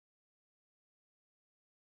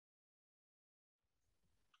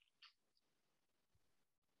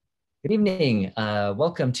Good evening.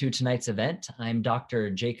 Welcome to tonight's event. I'm Dr.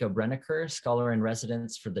 Jacob Renneker, Scholar in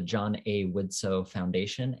Residence for the John A. Widtsoe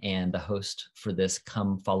Foundation and the host for this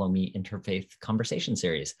Come Follow Me Interfaith Conversation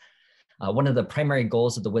Series. One of the primary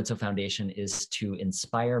goals of the Widtsoe Foundation is to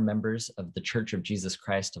inspire members of the Church of Jesus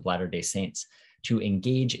Christ of Latter-day Saints to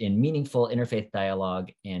engage in meaningful interfaith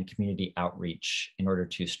dialogue and community outreach in order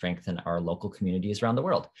to strengthen our local communities around the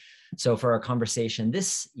world. So for our conversation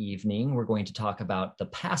this evening, we're going to talk about the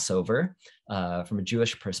Passover from a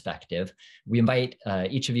Jewish perspective. We invite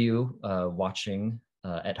each of you watching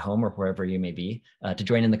at home or wherever you may be to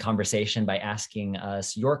join in the conversation by asking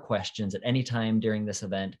us your questions at any time during this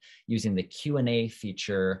event using the Q&A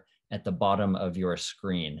feature at the bottom of your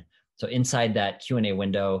screen. So inside that Q&A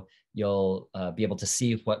window, you'll be able to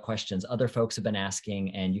see what questions other folks have been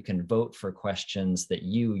asking, and you can vote for questions that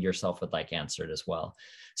you yourself would like answered as well.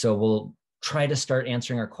 So we'll try to start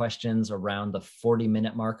answering our questions around the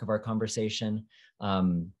 40-minute mark of our conversation.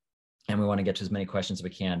 And we want to get to as many questions as we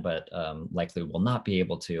can, but likely will not be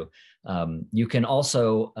able to. You can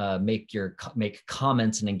also make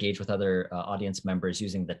comments and engage with other audience members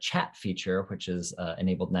using the chat feature, which is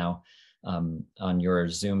enabled now on your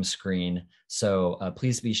Zoom screen. So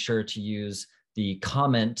please be sure to use the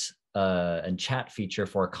comment and chat feature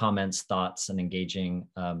for comments, thoughts, and engaging,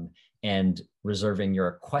 and reserving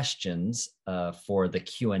your questions for the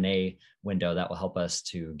Q&A window. That will help us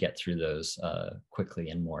to get through those quickly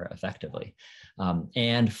and more effectively.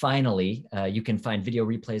 And finally, you can find video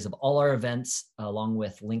replays of all our events along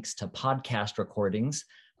with links to podcast recordings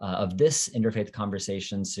of this Interfaith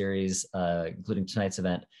Conversation series, including tonight's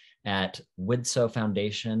event, at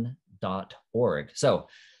widtsoefoundation.org. So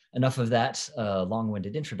enough of that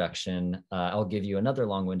long-winded introduction. I'll give you another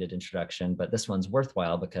long-winded introduction, but this one's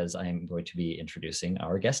worthwhile because I'm going to be introducing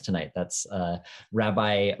our guest tonight. That's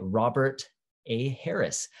Rabbi Robert A.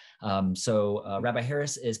 Harris. Rabbi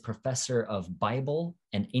Harris is professor of Bible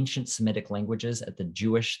and ancient Semitic languages at the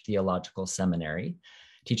Jewish Theological Seminary,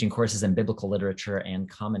 teaching courses in biblical literature and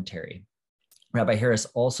commentary. Rabbi Harris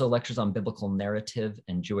also lectures on biblical narrative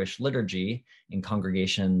and Jewish liturgy in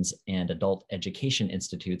congregations and adult education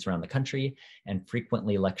institutes around the country, and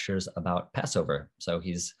frequently lectures about Passover. So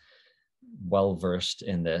he's well-versed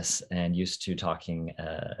in this and used to talking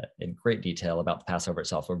in great detail about the Passover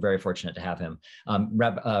itself. We're very fortunate to have him.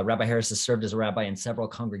 Rabbi Harris has served as a rabbi in several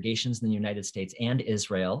congregations in the United States and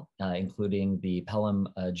Israel, including the Pelham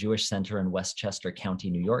Jewish Center in Westchester County,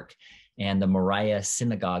 New York, and the Moriah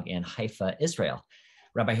Synagogue in Haifa, Israel.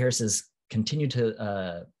 Rabbi Harris has continued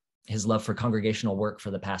to his love for congregational work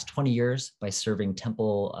for the past 20 years by serving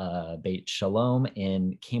Temple Beth Shalom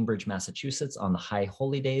in Cambridge, Massachusetts on the High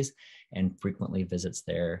Holy Days, and frequently visits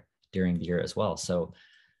there during the year as well. So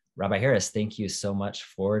Rabbi Harris, thank you so much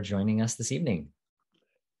for joining us this evening.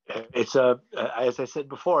 It's as I said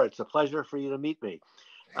before, it's a pleasure for you to meet me.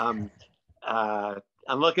 I'm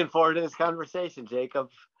looking forward to this conversation, Jacob.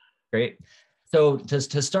 Great. So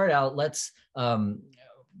to start out, let's, I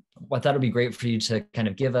thought it'd be great for you to kind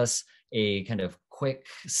of give us a kind of quick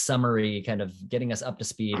summary, kind of getting us up to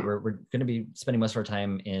speed. We're going to be spending most of our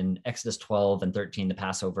time in Exodus 12 and 13, the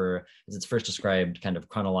Passover, as it's first described kind of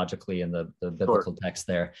chronologically in the biblical text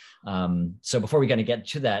there. So before we kind of get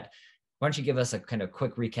to that, why don't you give us a kind of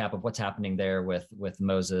quick recap of what's happening there with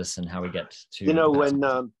Moses and how we get to, you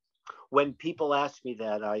know, when people ask me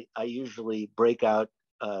that, I usually break out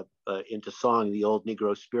into song the old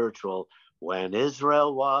Negro spiritual, "When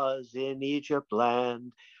Israel was in Egypt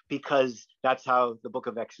land," because that's how the book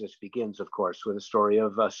of Exodus begins, of course, with a story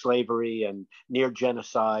of slavery and near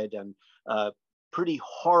genocide and pretty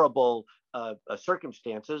horrible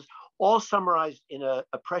circumstances, all summarized in a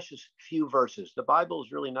precious few verses. The Bible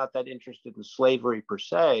is really not that interested in slavery per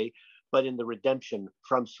se, but in the redemption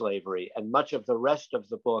from slavery. And much of the rest of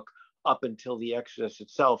the book up until the Exodus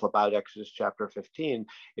itself, about Exodus chapter 15,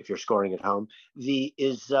 if you're scoring at home,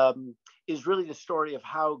 is really the story of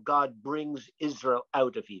how God brings Israel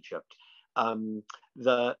out of Egypt.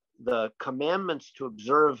 The commandments to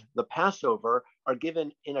observe the Passover are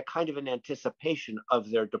given in a kind of an anticipation of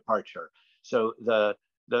their departure. So the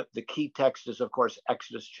key text is, of course,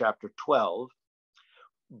 Exodus chapter 12.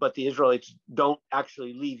 But the Israelites don't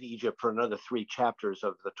actually leave Egypt for another 3 chapters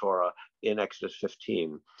of the Torah in Exodus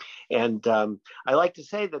 15. And I like to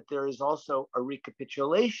say that there is also a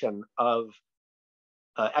recapitulation of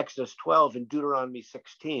Exodus 12 and Deuteronomy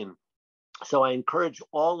 16. So I encourage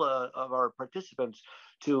all of our participants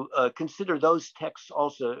to consider those texts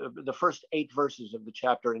also, the first 8 verses of the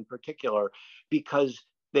chapter in particular, because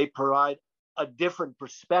they provide a different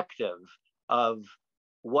perspective of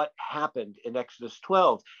what happened in Exodus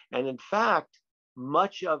 12. And in fact,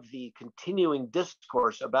 much of the continuing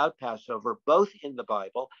discourse about Passover, both in the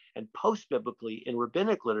Bible and post-biblically in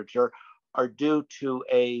rabbinic literature, are due to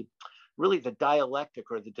really the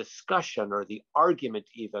dialectic or the discussion or the argument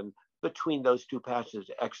even between those two passages,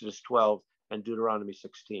 Exodus 12 and Deuteronomy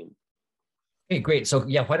 16. Okay, great. So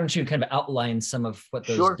yeah, why don't you kind of outline some of what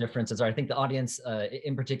those Sure. differences are? I think the audience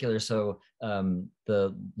in particular, so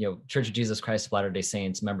the Church of Jesus Christ of Latter-day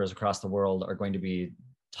Saints members across the world are going to be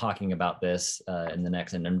talking about this in the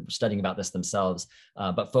next and studying about this themselves,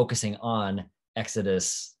 but focusing on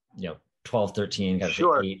Exodus 12, 13, got to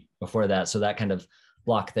say 8 before that. So that kind of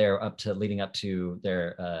block there leading up to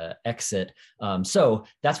their exit. So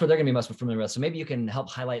that's what they're going to be most familiar with. So maybe you can help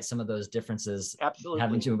highlight some of those differences. Absolutely.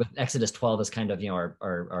 Having to with Exodus 12 as kind of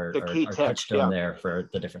our key text, touchstone there for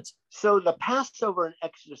the difference. So the Passover in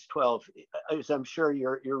Exodus 12, as I'm sure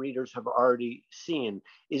your readers have already seen,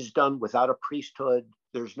 is done without a priesthood.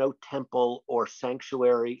 There's no temple or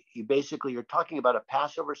sanctuary. You're talking about a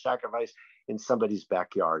Passover sacrifice in somebody's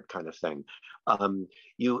backyard kind of thing.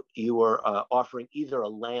 You are offering either a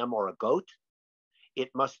lamb or a goat. It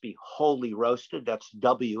must be wholly roasted. That's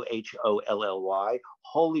WHOLLY,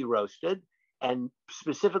 wholly roasted. And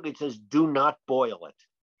specifically it says, do not boil it.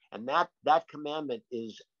 And that commandment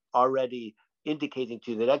is already indicating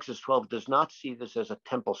to you that Exodus 12 does not see this as a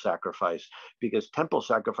temple sacrifice, because temple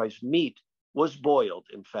sacrifice meat was boiled,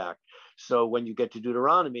 in fact. So when you get to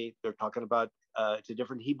Deuteronomy, they're talking about, it's a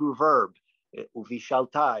different Hebrew verb,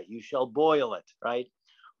 uvishaltai, you shall boil it, right?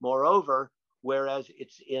 Moreover, whereas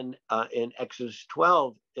it's in Exodus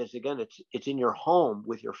 12, it's in your home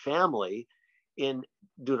with your family. In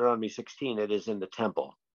Deuteronomy 16, it is in the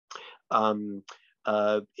temple.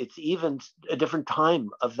 It's even a different time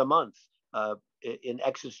of the month. In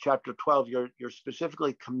Exodus chapter 12, you're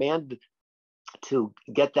specifically commanded to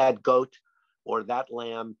get that goat or that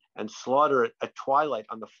lamb and slaughter it at twilight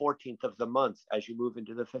on the 14th of the month as you move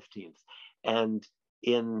into the 15th. And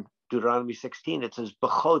in Deuteronomy 16, it says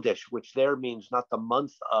b'chodesh, which there means not the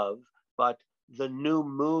month of, but the new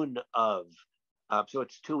moon of. So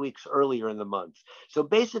it's 2 weeks earlier in the month. So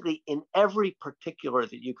basically, in every particular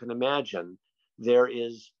that you can imagine, there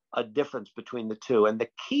is a difference between the two. And the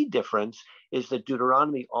key difference is that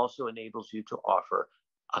Deuteronomy also enables you to offer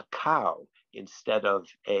a cow instead of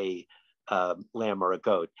a lamb or a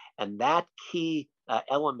goat. And that key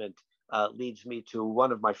element leads me to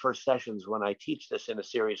one of my first sessions when I teach this in a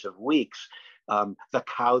series of weeks, the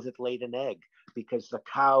cow that laid an egg, because the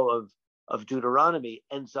cow of Deuteronomy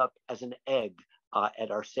ends up as an egg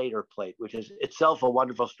at our Seder plate, which is itself a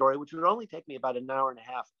wonderful story, which would only take me about an hour and a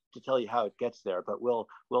half to tell you how it gets there, but we'll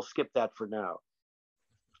skip that for now.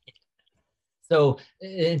 So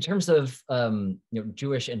in terms of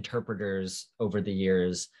Jewish interpreters over the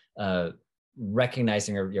years,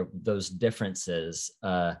 recognizing those differences,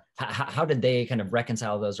 how did they kind of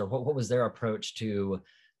reconcile those, or what was their approach to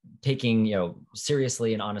taking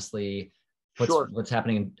seriously and honestly what's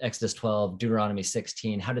happening in Exodus 12, Deuteronomy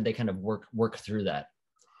 16? How did they kind of work through that?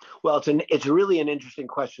 Well, it's really an interesting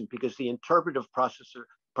question, because the interpretive process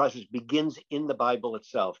begins in the Bible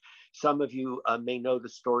itself. Some of you may know the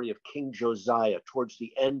story of King Josiah towards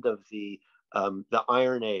the end of the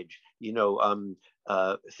Iron Age.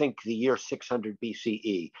 Think the year 600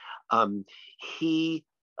 BCE. He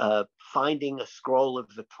finding a scroll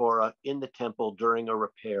of the Torah in the temple during a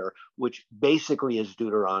repair, which basically is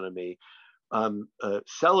Deuteronomy,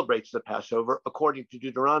 celebrates the Passover according to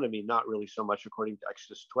Deuteronomy, not really so much according to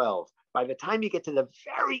Exodus 12. By the time you get to the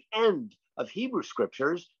very end of Hebrew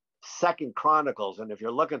scriptures, 2 Chronicles, and if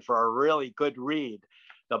you're looking for a really good read,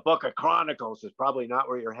 the book of Chronicles is probably not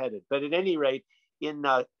where you're headed. But at any rate, in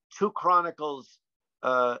 2 Chronicles,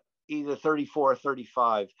 either 34 or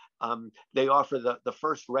 35, they offer the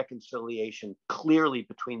first reconciliation clearly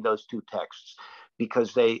between those two texts,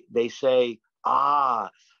 because they say,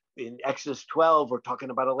 in Exodus 12, we're talking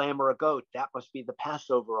about a lamb or a goat. That must be the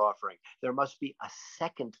Passover offering. There must be a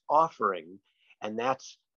second offering, and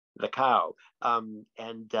that's the cow.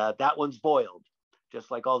 That one's boiled,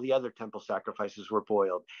 just like all the other temple sacrifices were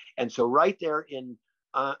boiled. And so right there in,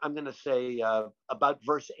 I'm going to say about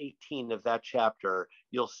verse 18 of that chapter,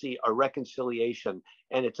 you'll see a reconciliation.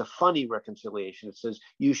 And it's a funny reconciliation. It says,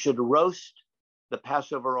 you should roast the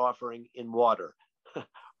Passover offering in water.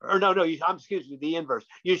 Or no, excuse me, the inverse.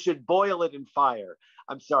 You should boil it in fire.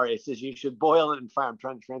 I'm sorry, it says you should boil it in fire. I'm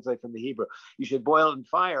trying to translate from the Hebrew. You should boil it in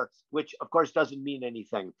fire, which of course doesn't mean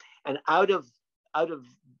anything. And out of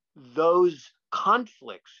those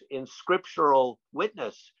conflicts in scriptural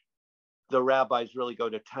witness, the rabbis really go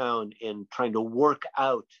to town in trying to work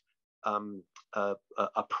out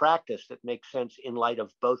a practice that makes sense in light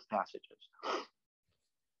of both passages.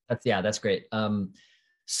 That's great.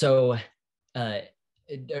 So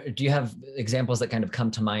do you have examples that kind of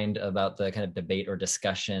come to mind about the kind of debate or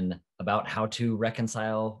discussion about how to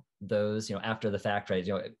reconcile those, after the fact, right?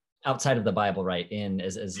 Outside of the Bible, right?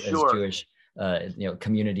 As Jewish,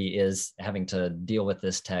 community is having to deal with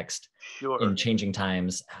this text in changing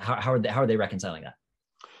times. How are they reconciling that?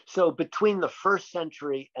 So between the first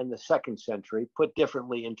century and the second century, put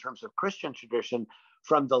differently in terms of Christian tradition,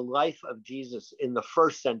 from the life of Jesus in the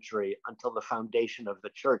first century until the foundation of the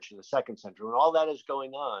church in the second century, when all that is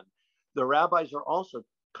going on, the rabbis are also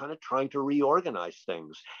kind of trying to reorganize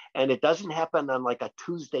things. And it doesn't happen on like a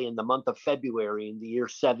Tuesday in the month of February in the year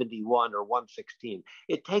 71 or 116.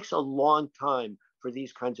 It takes a long time for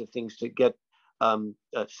these kinds of things to get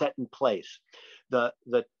set in place. The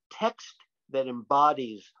text that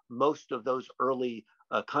embodies most of those early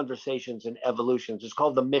conversations and evolutions is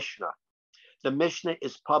called the Mishnah. The Mishnah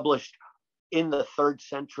is published in the 3rd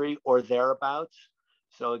century or thereabouts.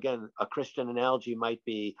 So again, a Christian analogy might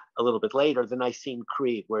be a little bit later, the Nicene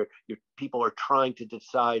Creed, where people are trying to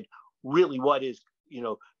decide really what is,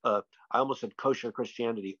 I almost said kosher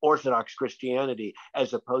Christianity, Orthodox Christianity,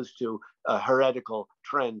 as opposed to heretical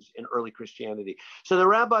trends in early Christianity. So the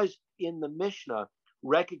rabbis in the Mishnah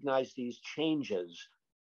recognize these changes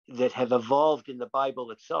that have evolved in the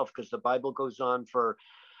Bible itself, because the Bible goes on for,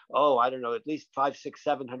 at least 500, 600,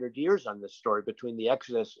 700 years on this story between the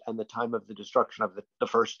Exodus and the time of the destruction of the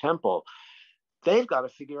first temple. They've got to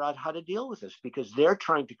figure out how to deal with this, because they're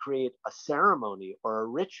trying to create a ceremony or a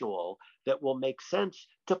ritual that will make sense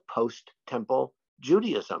to post-temple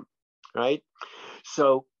Judaism, right?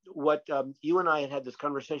 So what you and I had this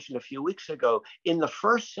conversation a few weeks ago, in the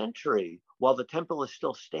first century, while the temple is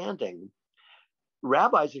still standing,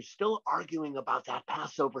 rabbis are still arguing about that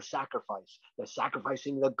Passover sacrifice, the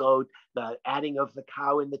sacrificing the goat, the adding of the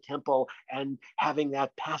cow in the temple, and having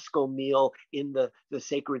that Paschal meal in the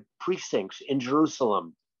sacred precincts in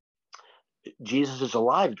Jerusalem. Jesus is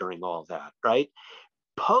alive during all that, right?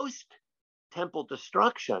 Post-temple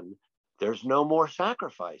destruction, there's no more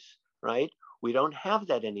sacrifice, right? We don't have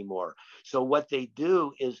that anymore. So what they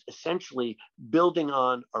do is essentially building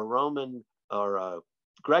on a Roman or a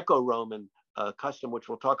Greco-Roman custom, which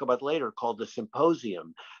we'll talk about later, called the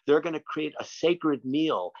symposium. They're going to create a sacred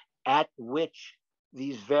meal at which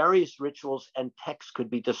these various rituals and texts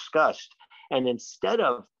could be discussed. And instead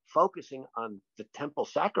of focusing on the temple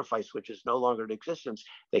sacrifice, which is no longer in existence,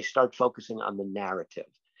 they start focusing on the narrative.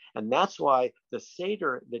 And that's why the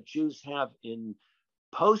Seder that Jews have in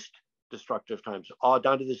post-destructive times, all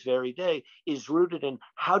down to this very day, is rooted in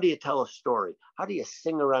how do you tell a story? How do you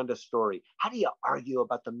sing around a story? How do you argue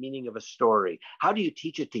about the meaning of a story? How do you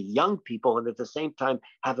teach it to young people and at the same time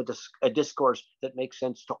have a discourse that makes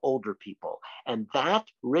sense to older people? And that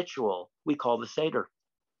ritual we call the Seder.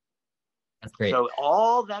 That's great. So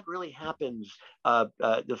all that really happens,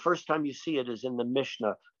 the first time you see it is in the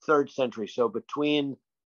Mishnah, 3rd century. So between,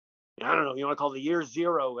 I don't know, you want to call the year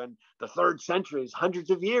 0 and the 3rd century is hundreds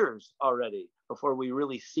of years already before we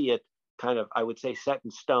really see it kind of, I would say, set in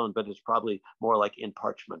stone, but it's probably more like in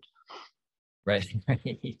parchment. Right.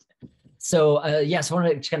 So so I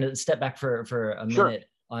want to kind of step back for a minute. Sure.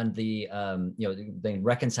 On the the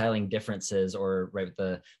reconciling differences, or right,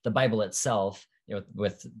 the Bible itself,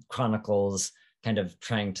 with Chronicles kind of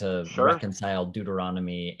trying to reconcile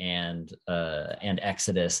Deuteronomy and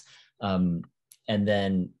Exodus, and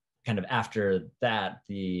then kind of after that,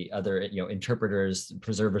 the other interpreters,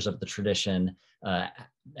 preservers of the tradition,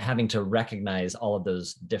 having to recognize all of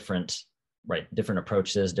those different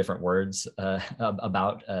approaches, different words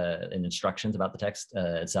about and instructions about the text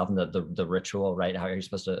itself, and the ritual, right? How you're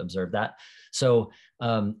supposed to observe that. So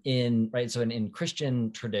in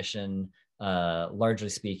Christian tradition, largely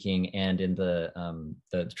speaking, and in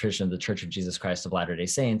the tradition of the Church of Jesus Christ of Latter-day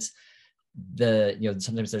Saints,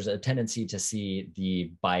 sometimes there's a tendency to see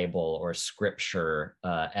the Bible or Scripture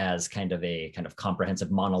as kind of comprehensive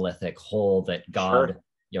monolithic whole that God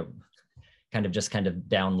kind of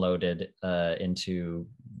downloaded into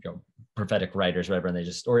prophetic writers, whatever, and they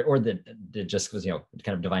just or that it just was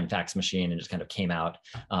kind of divine fax machine and just kind of came out,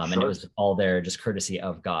 and it was all there just courtesy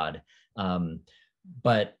of God.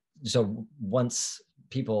 But so once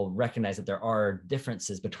people recognize that there are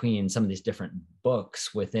differences between some of these different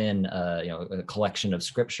books within a collection of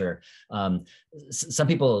Scripture, some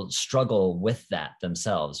people struggle with that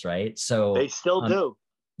themselves, right? So they still do.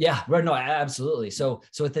 Yeah, right. No, absolutely. So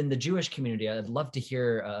within the Jewish community, I'd love to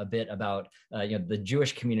hear a bit about the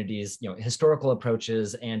Jewish community's historical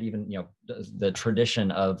approaches, and even the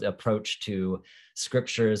tradition of approach to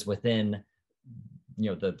scriptures within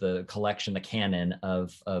the collection, the canon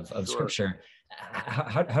of Scripture,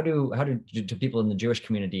 how do people in the Jewish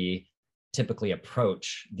community typically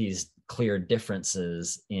approach these clear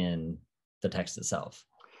differences in the text itself?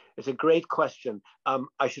 It's a great question.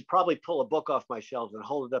 I should probably pull a book off my shelves and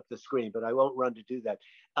hold it up the screen, but I won't run to do that.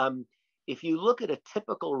 If you look at a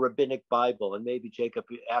typical rabbinic Bible, and maybe Jacob,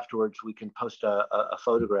 afterwards we can post a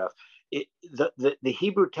photograph, the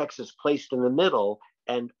Hebrew text is placed in the middle,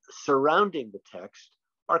 and surrounding the text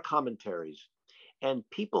are commentaries. And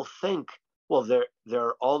people think, well,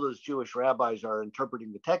 there all those Jewish rabbis are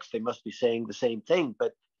interpreting the text, they must be saying the same thing.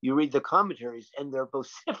 But you read the commentaries, and they're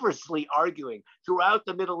vociferously arguing throughout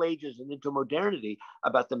the Middle Ages and into modernity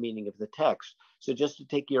about the meaning of the text. So just to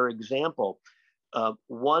take your example,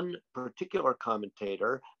 one particular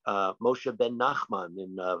commentator, Moshe ben Nachman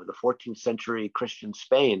in the 14th century Christian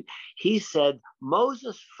Spain, he said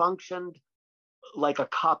Moses functioned like a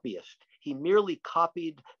copyist. He merely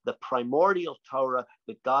copied the primordial Torah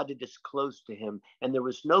that God had disclosed to him, and there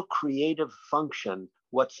was no creative function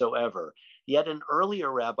whatsoever. Yet an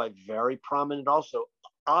earlier rabbi, very prominent also,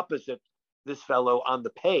 opposite this fellow on the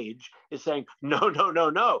page, is saying,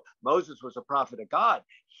 no. Moses was a prophet of God.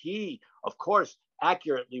 He, of course,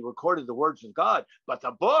 accurately recorded the words of God, but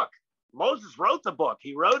the book, Moses wrote the book.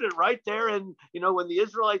 He wrote it right there. And, when the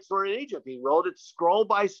Israelites were in Egypt, he wrote it scroll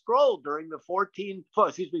by scroll during the 40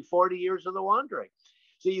 years of the wandering.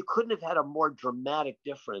 So you couldn't have had a more dramatic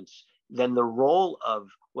difference than the role of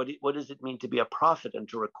what does it mean to be a prophet and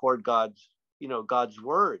to record God's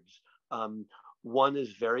words. One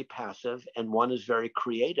is very passive and one is very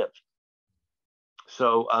creative.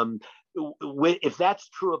 So if that's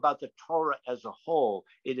true about the Torah as a whole,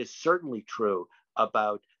 it is certainly true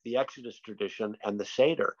about the Exodus tradition and the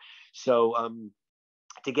Seder. So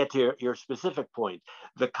to get to your specific point,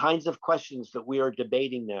 the kinds of questions that we are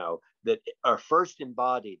debating now that are first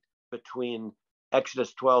embodied between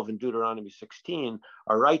Exodus 12 and Deuteronomy 16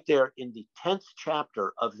 are right there in the 10th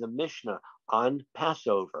chapter of the Mishnah on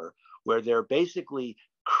Passover, where they're basically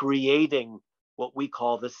creating what we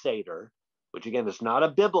call the Seder, which again is not a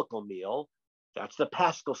biblical meal. That's the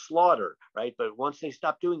Paschal slaughter, right? But once they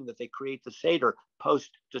stop doing that, they create the Seder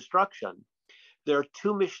post-destruction. There are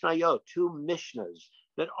two Mishnayot, two Mishnahs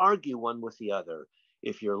that argue one with the other.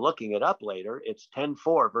 If you're looking it up later, it's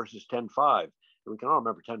 10:4 versus 10:5. We can all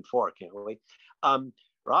remember 10:4, can't we?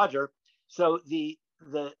 Roger. So the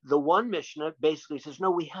one Mishnah basically says, no,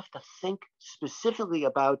 we have to think specifically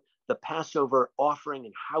about the Passover offering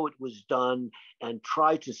and how it was done and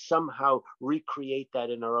try to somehow recreate that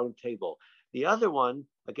in our own table. The other one,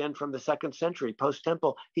 again from the 2nd century,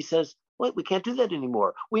 post-temple, he says, wait, we can't do that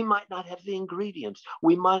anymore. We might not have the ingredients.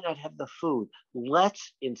 We might not have the food.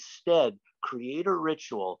 Let's instead create a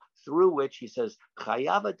ritual through which, he says,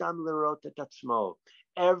 chayav adam lerot et atzmo.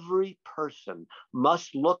 Every person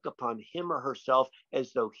must look upon him or herself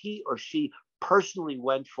as though he or she personally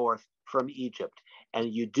went forth from Egypt.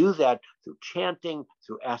 And you do that through chanting,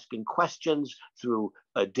 through asking questions, through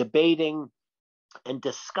debating and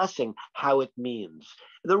discussing how it means.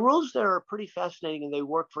 The rules there are pretty fascinating, and they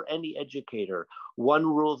work for any educator. One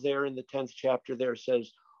rule there in the 10th chapter there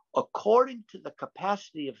says, according to the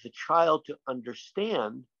capacity of the child to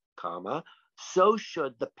understand, so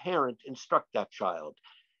should the parent instruct that child.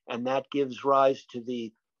 And that gives rise to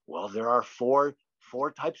there are four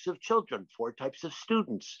types of children, 4 types of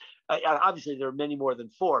students. Obviously, there are many more than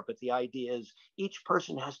 4, but the idea is each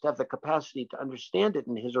person has to have the capacity to understand it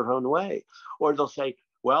in his or her own way. Or they'll say,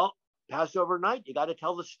 well, Passover night, you got to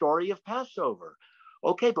tell the story of Passover.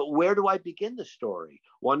 Okay, but where do I begin the story?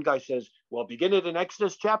 One guy says, well, begin it in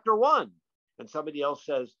Exodus chapter 1. And somebody else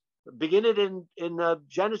says, begin it in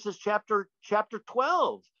Genesis chapter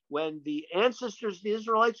 12, when the ancestors of the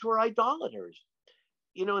Israelites were idolaters.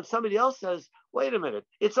 And somebody else says, wait a minute,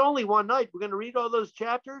 it's only one night. We're going to read all those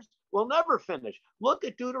chapters? We'll never finish. Look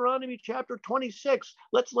at Deuteronomy chapter 26.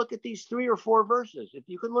 Let's look at these 3 or 4 verses. If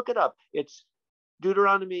you can look it up, it's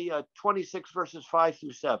Deuteronomy 26 verses 5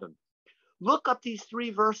 through 7. Look up these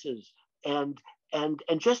 3 verses and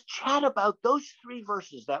just chat about those 3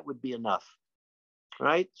 verses. That would be enough,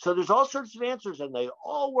 right? So there's all sorts of answers, and they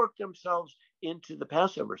all work themselves into the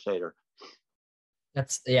Passover Seder.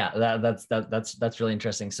 That's really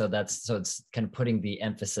interesting. So it's kind of putting the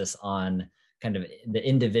emphasis on kind of the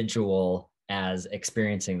individual as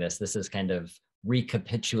experiencing this. This is kind of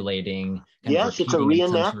recapitulating. Yes, it's a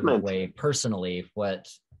reenactment. Sort of way personally what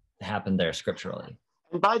happened there scripturally.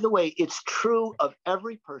 And by the way, it's true of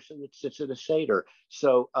every person that sits at a Seder.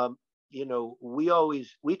 So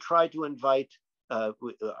we try to invite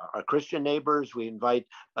our Christian neighbors. We invite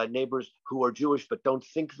neighbors who are Jewish but don't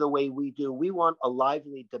think the way we do. We want a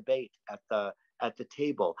lively debate at at the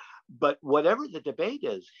table. But whatever the debate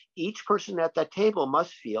is, each person at that table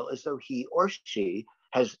must feel as though he or she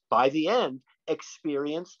has, by the end,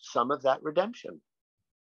 experienced some of that redemption.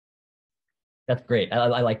 That's great.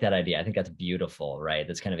 I like that idea. I think that's beautiful, right?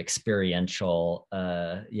 That's kind of experiential,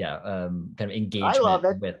 kind of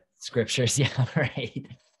engagement with scriptures. Yeah, right.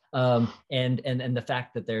 And the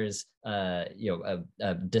fact that there's a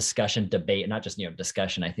discussion, debate, not just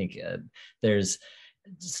discussion. I think there's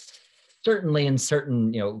certainly in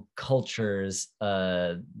certain cultures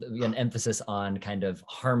an emphasis on kind of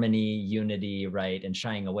harmony, unity, right, and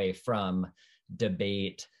shying away from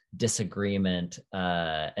debate, disagreement,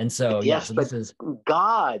 and so yes, so but this is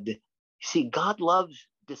God. See, God loves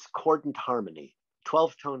discordant harmony,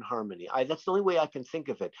 12-tone harmony. That's the only way I can think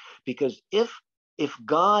of it, because if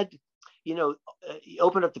God, you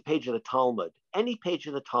open up the page of the Talmud, any page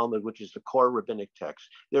of the Talmud, which is the core rabbinic text,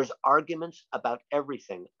 there's arguments about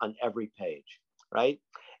everything on every page, right?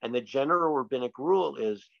 And the general rabbinic rule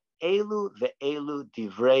is Elu ve'elu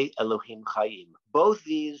divrei Elohim chayim. Both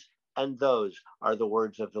these and those are the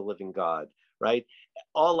words of the living God, right?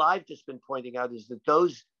 All I've just been pointing out is that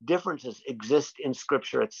those differences exist in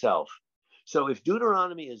Scripture itself. So if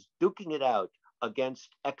Deuteronomy is duking it out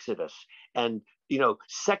against Exodus, and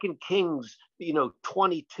Second Kings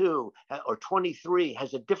 22 or 23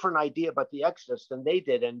 has a different idea about the Exodus than they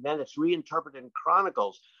did, and then it's reinterpreted in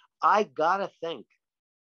Chronicles, I gotta think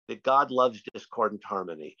that God loves discordant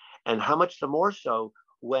harmony, and how much the more so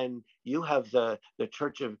when you have the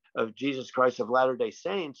Church of Jesus Christ of Latter-day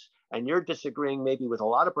Saints, and you're disagreeing maybe with a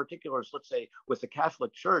lot of particulars, let's say with the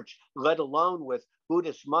Catholic Church, let alone with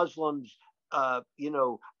Buddhists, Muslims,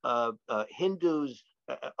 Hindus,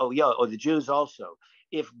 or the Jews also.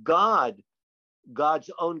 If God's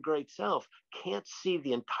own great self, can't see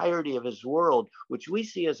the entirety of his world, which we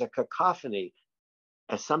see as a cacophony,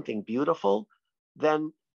 as something beautiful,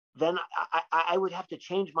 then I would have to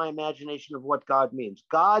change my imagination of what God means.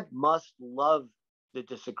 God must love the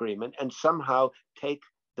disagreement and somehow take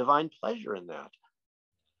divine pleasure in that.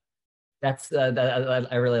 That's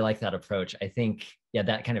I really like that approach. I think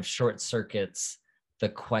that kind of short circuits the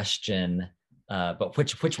question, but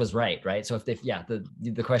which was right? So if the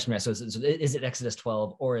question, so is it Exodus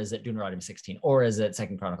 12, or is it Deuteronomy 16, or is it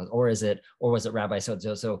Second Chronicles, or was it Rabbi so?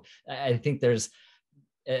 So I think there's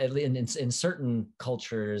in certain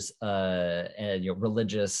cultures,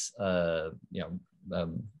 religious,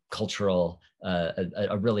 cultural,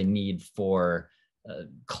 a really need for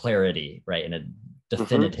clarity, right, and a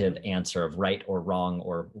definitive answer of right or wrong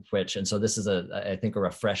or which. And so this is I think a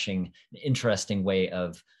refreshing, interesting way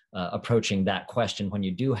of approaching that question when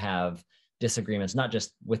you do have disagreements, not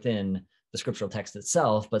just within the scriptural text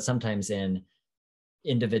itself, but sometimes in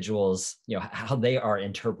individuals, how they are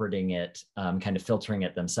interpreting it, kind of filtering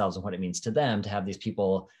it themselves and what it means to them to have these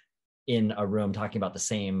people in a room talking about the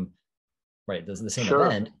same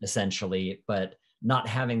event essentially, but not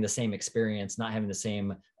having the same experience, not having the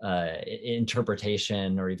same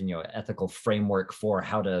interpretation or even ethical framework for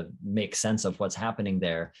how to make sense of what's happening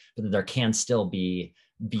there, but that there can still be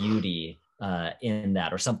beauty in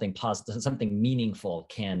that, or something positive, something meaningful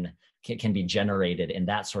can be generated in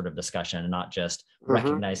that sort of discussion, and not just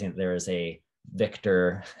recognizing that there is a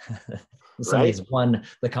victor. Somebody's won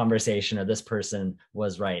the conversation, or this person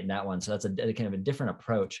was right in that one. So that's a kind of a different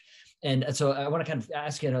approach. And so I want to kind of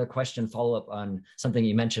ask you another question, follow up on something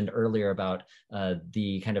you mentioned earlier about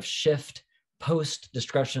the kind of shift post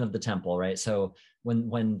destruction of the temple, right? So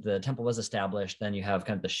when the temple was established, then you have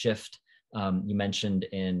kind of the shift you mentioned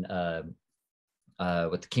in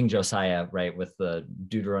with King Josiah, right, with the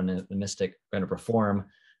Deuteronomistic kind of reform,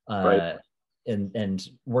 and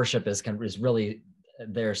worship is really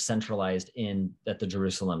there centralized at the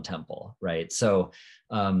Jerusalem temple, right? So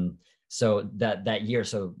that year,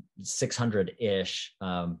 so 600-ish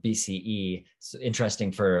BCE, so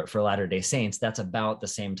interesting for Latter-day Saints, that's about the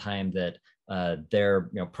same time that their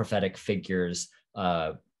prophetic figures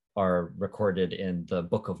are recorded in the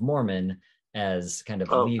Book of Mormon as kind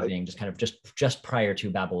of leaving, just prior to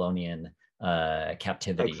Babylonian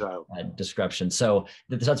captivity, disruption. So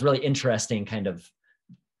that's really interesting kind of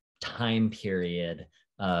time period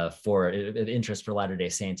for interest for Latter-day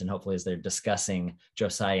Saints, and hopefully as they're discussing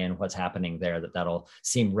Josiah and what's happening there, that'll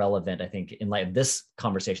seem relevant, I think, in light of this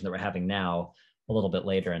conversation that we're having now, a little bit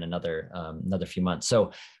later in another few months.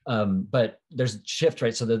 So, but there's a shift,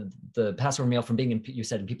 right? So the Passover meal from being you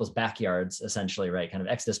said in people's backyards, essentially, right? Kind of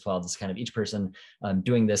Exodus 12 is kind of each person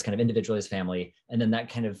doing this kind of individually as family, and then that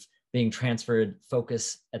kind of being transferred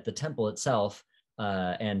focus at the temple itself,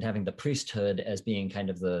 and having the priesthood as being kind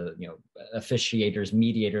of the officiators,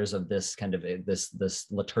 mediators of this kind of this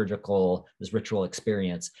liturgical, this ritual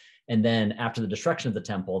experience. And then after the destruction of the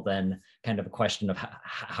temple, then kind of a question of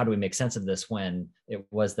how do we make sense of this when it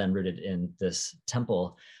was then rooted in this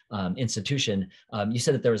temple institution. You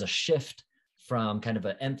said that there was a shift from kind of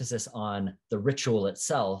an emphasis on the ritual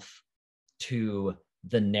itself to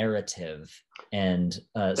the narrative. And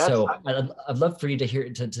so I'd love for you to hear,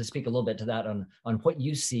 to speak a little bit to that on what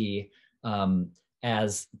you see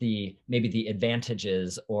as maybe the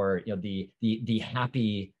advantages or the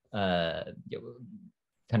happy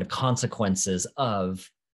kind of consequences of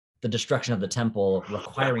the destruction of the temple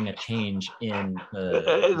requiring a change in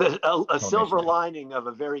a silver lining of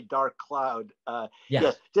a very dark cloud.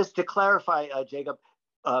 Yes, just to clarify, Jacob,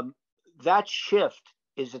 that shift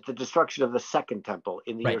is at the destruction of the second temple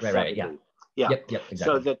in the year 70. Yeah. Yep, exactly.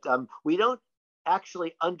 So that we don't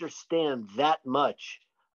actually understand that much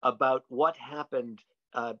about what happened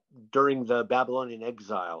during the Babylonian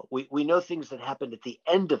exile. We know things that happened at the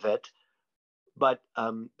end of it, but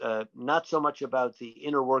not so much about the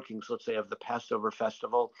inner workings, let's say, of the Passover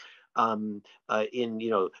festival in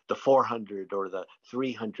the 400 or the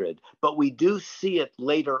 300. But we do see it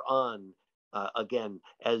later on, again,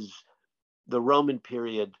 as the Roman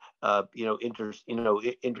period,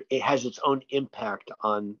 it has its own impact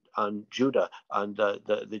on Judah, on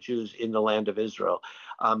the Jews in the land of Israel.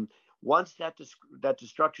 Once that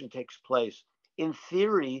destruction takes place, in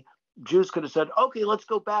theory, Jews could have said, okay, let's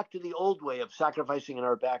go back to the old way of sacrificing in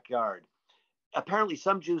our backyard. Apparently,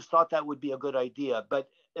 some Jews thought that would be a good idea, but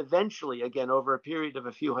eventually, again, over a period of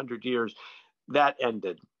a few hundred years, that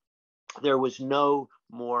ended. There was no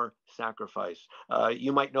more sacrifice.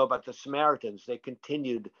 You might know about the Samaritans. They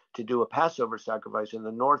continued to do a Passover sacrifice in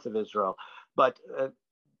the north of Israel, but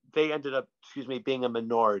they ended up, being a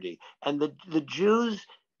minority. And the Jews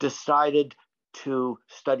decided to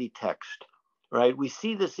study text, right? We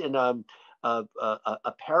see this in a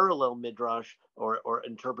parallel midrash or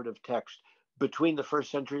interpretive text between the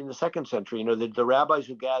first century and the second century. The rabbis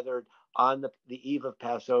who gathered on the eve of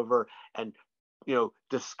Passover and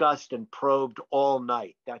discussed and probed all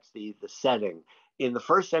night. That's the setting. In the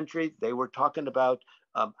first century, they were talking about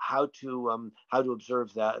how to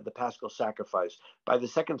observe the Paschal sacrifice. By the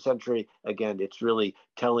second century, again, it's really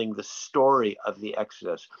telling the story of the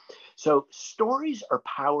Exodus. So stories are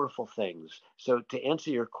powerful things. So to answer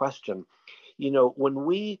your question, when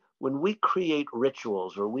we create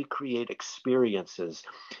rituals or we create experiences,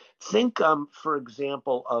 think, for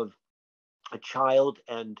example, of a child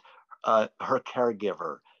and her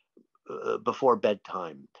caregiver before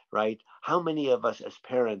bedtime, right? How many of us as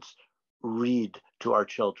parents read to our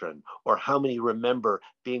children, or how many remember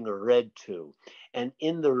being read to? And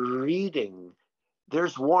in the reading,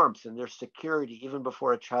 there's warmth and there's security even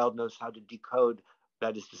before a child knows how to decode,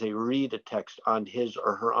 that is to say, read a text on his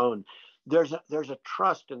or her own. There's a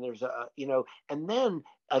trust, and there's and then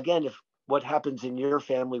again, if what happens in your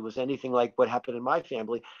family was anything like what happened in my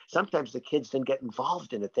family, sometimes the kids then get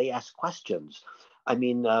involved in it. They ask questions. I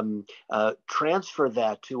mean, transfer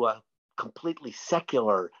that to a completely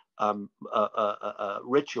secular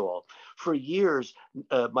ritual. For years,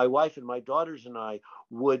 my wife and my daughters and I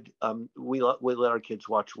would we let our kids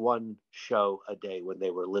watch one show a day when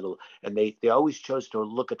they were little, and they always chose to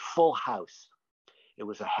look at Full House. It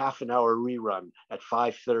was a half an hour rerun at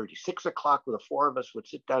 5:30, 6 o'clock, where the four of us would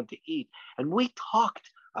sit down to eat. And we talked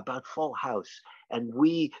about Full House, and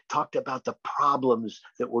we talked about the problems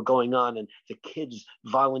that were going on, and the kids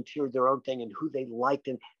volunteered their own thing and who they liked.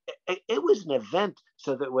 And it was an event,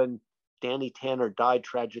 so that when Danny Tanner died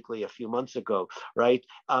tragically a few months ago, right?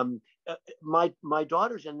 My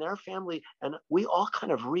daughters and their family, and we all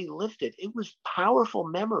kind of relived it. It was powerful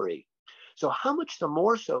memory. So how much the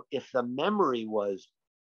more so if the memory was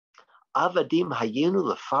Avadim hayinu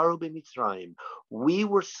leFaro b'Mitzrayim. We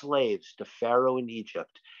were slaves to Pharaoh in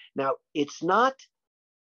Egypt. Now, it's not,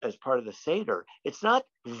 as part of the Seder, it's not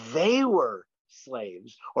they were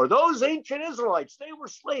slaves, or those ancient Israelites, they were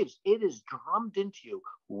slaves. It is drummed into you.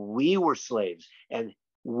 We were slaves. And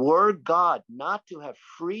were God not to have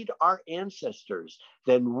freed our ancestors,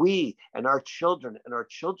 then we and our children and our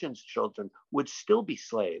children's children would still be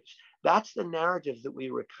slaves. That's the narrative that we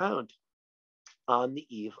recount on the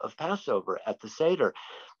eve of Passover at the Seder.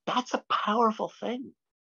 That's a powerful thing,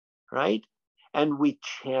 right? And we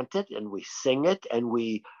chant it and we sing it, and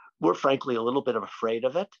we're frankly a little bit afraid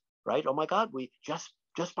of it, right? Oh my God, we just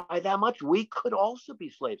by that much, we could also be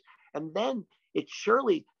slaves. And then it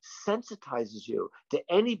surely sensitizes you to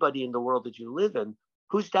anybody in the world that you live in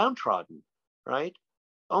who's downtrodden, right?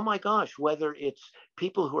 oh my gosh, whether it's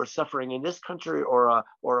people who are suffering in this country or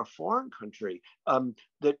a foreign country,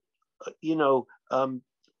 that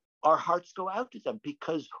our hearts go out to them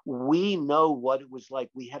because we know what it was like.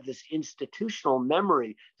 We have this institutional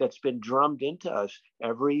memory that's been drummed into us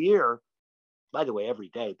every year. By the way, every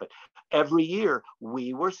day, but every year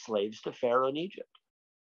we were slaves to Pharaoh in Egypt.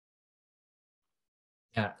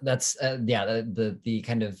 Yeah, that's the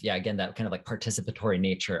kind of, again, that kind of like participatory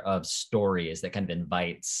nature of stories that kind of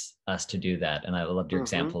invites us to do that. And I loved your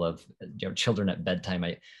example of children at bedtime.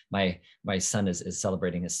 My son is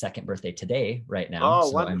celebrating his second birthday today right now. Oh,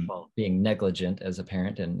 so wonderful. I'm being negligent as a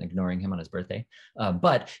parent and ignoring him on his birthday.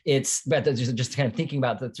 But just kind of thinking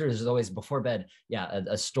about the through. There's always before bed,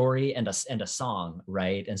 a story and a song,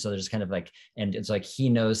 right? And so there's kind of like, and it's like he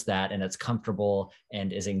knows that and it's comfortable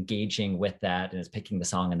and is engaging with that and is picking the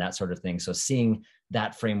song and that sort of thing. So seeing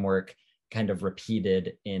that framework kind of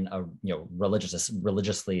repeated in a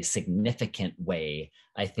religiously significant way,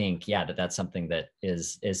 I think that's something that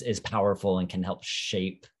is powerful and can help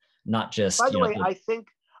shape not just. By the way,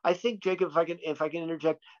 I think Jacob, if I can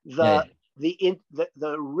interject, the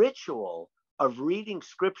ritual of reading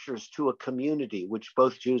scriptures to a community, which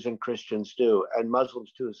both Jews and Christians do, and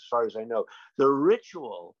Muslims too, as far as I know, the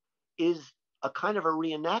ritual is a kind of a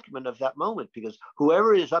reenactment of that moment, because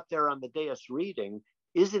whoever is up there on the dais reading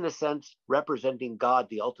is in a sense representing God,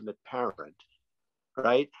 the ultimate parent,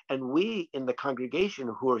 right? And we in the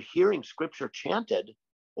congregation who are hearing scripture chanted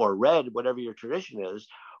or read, whatever your tradition is,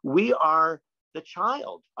 we are the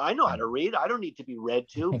child. I know how to read. I don't need to be read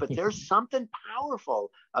to, but there's something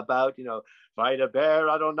powerful about,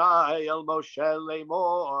 Vaydaber Adonai El Moshe Lemor,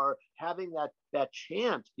 or having that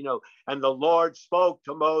chant, and the Lord spoke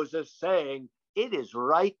to Moses saying, it is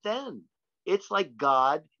right then. It's like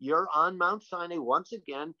God, you're on Mount Sinai once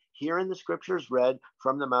again, hearing the scriptures read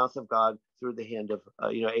from the mouth of God through the hand of,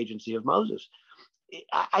 agency of Moses.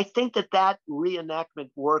 I think that reenactment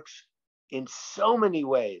works in so many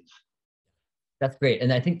ways. That's great.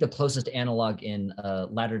 And I think the closest analog in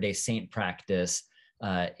Latter-day Saint practice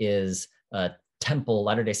is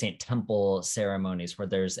Latter-day Saint temple ceremonies, where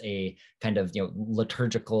there's a kind of,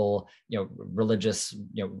 liturgical, religious,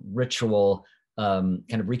 ritual, kind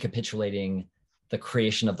of recapitulating the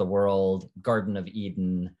creation of the world, Garden of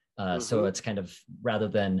Eden. So it's kind of, rather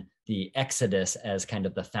than the Exodus as kind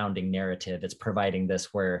of the founding narrative, it's providing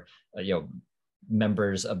this where,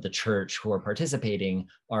 members of the church who are participating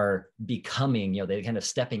are becoming, they kind of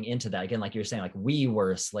stepping into that. Again, like you're saying, like we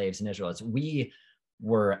were slaves in Israel. We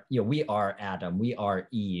are Adam, we are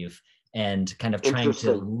Eve, and kind of trying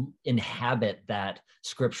to inhabit that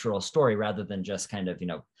scriptural story rather than just kind of,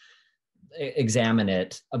 examine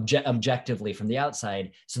it objectively from the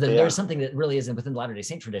outside. So that there's something that really is within the Latter-day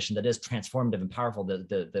Saint tradition that is transformative and powerful,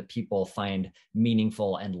 that people find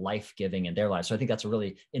meaningful and life-giving in their lives. So I think that's a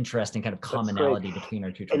really interesting kind of commonality between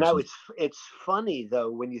our two traditions. And now it's funny though,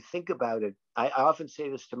 when you think about it, I often say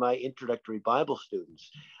this to my introductory Bible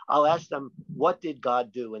students. I'll ask them, what did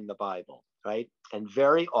God do in the Bible? Right? And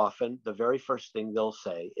very often, the very first thing they'll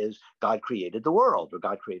say is, God created the world, or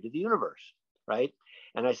God created the universe, right?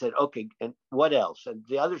 And I said, okay, and what else? And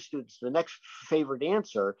the other students, the next favorite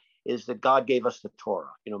answer is that God gave us the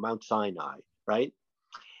Torah, Mount Sinai, right?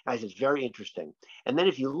 And I said, it's very interesting. And then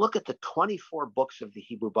if you look at the 24 books of the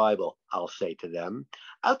Hebrew Bible, I'll say to them,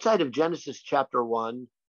 outside of Genesis chapter 1,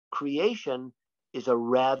 creation is a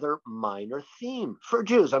rather minor theme for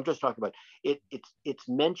Jews. I'm just talking about it. It's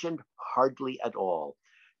mentioned hardly at all.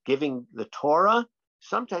 Giving the Torah,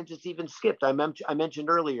 sometimes it's even skipped. I mentioned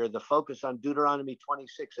earlier the focus on Deuteronomy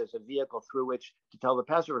 26 as a vehicle through which to tell the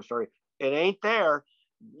Passover story. It ain't there.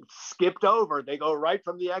 It's skipped over. They go right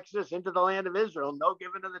from the Exodus into the land of Israel, no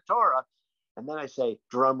giving of the Torah. And then I say,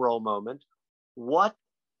 drum roll moment, what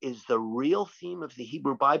is the real theme of the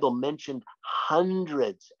Hebrew Bible mentioned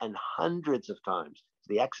hundreds and hundreds of times?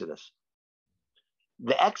 The Exodus.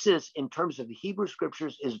 The Exodus, in terms of the Hebrew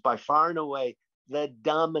scriptures, is by far and away the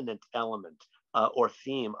dominant element or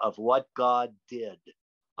theme of what God did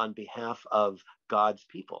on behalf of God's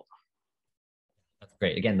people. That's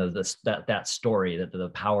great. Again, that story, the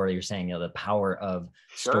power you're saying, the power of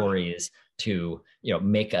stories to,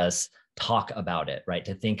 make us talk about it, right?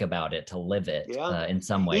 To think about it, to live it in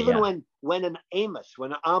some way. Even when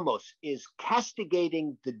Amos is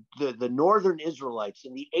castigating the northern Israelites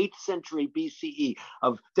in the 8th century BCE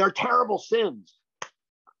of their terrible sins,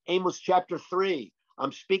 Amos chapter 3,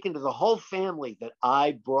 I'm speaking to the whole family that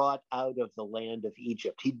I brought out of the land of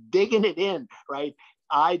Egypt. He's digging it in, right?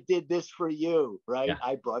 I did this for you, right? Yeah.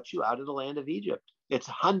 I brought you out of the land of Egypt. It's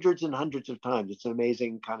hundreds and hundreds of times. It's an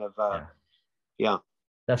amazing kind of,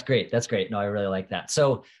 That's great. That's great. No, I really like that.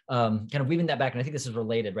 So kind of weaving that back, and I think this is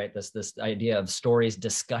related, right? This idea of stories,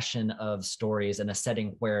 discussion of stories in a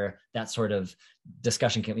setting where that sort of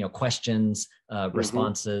discussion can, questions,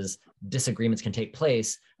 responses, disagreements can take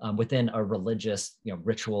place within a religious,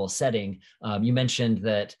 ritual setting. You mentioned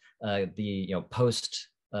that the, post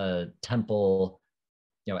temple,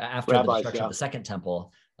 after the destruction of the second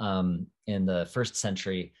temple in the first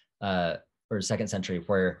century, or second century,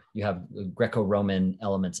 where you have Greco-Roman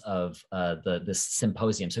elements of this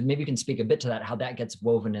symposium. So maybe you can speak a bit to that, how that gets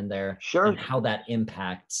woven in there, sure, and how that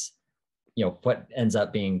impacts, what ends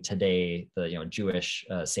up being today the Jewish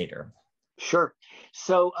Seder. Sure.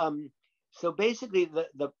 So so basically,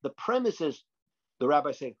 the premise is the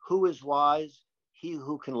rabbis say, "Who is wise? He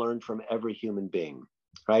who can learn from every human being."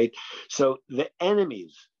 Right. So the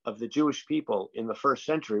enemies of the Jewish people in the first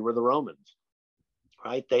century were the Romans.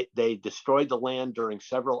 Right? They destroyed the land during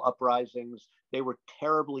several uprisings. They were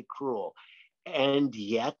terribly cruel. And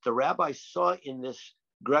yet the rabbis saw in this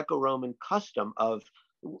Greco-Roman custom of,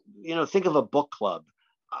 think of a book club.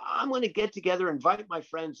 I'm going to get together, invite my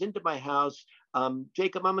friends into my house.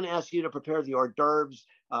 Jacob, I'm going to ask you to prepare the hors d'oeuvres.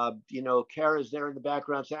 Kara's there in the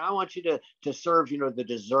background saying, I want you to serve, the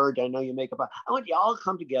dessert. I know you make I want you all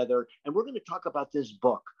come together and we're going to talk about this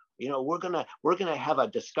book. We're gonna have a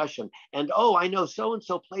discussion, and I know so and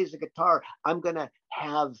so plays the guitar. I'm gonna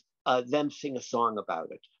have them sing a song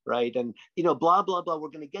about it, right? And blah blah blah.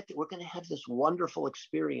 We're gonna have this wonderful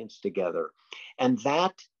experience together, and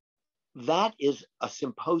that is a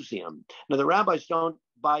symposium. Now the rabbis don't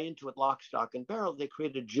buy into it lock, stock, and barrel. They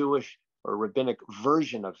create a Jewish or rabbinic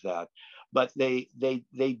version of that, but they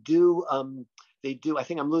do. They do. I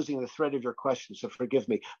think I'm losing the thread of your question, so forgive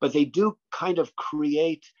me. But they do kind of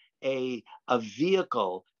create a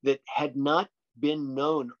vehicle that had not been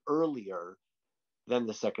known earlier than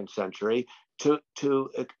the second century to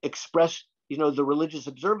express, the religious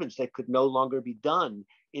observance that could no longer be done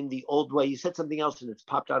in the old way. You said something else, and it's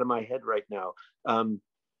popped out of my head right now.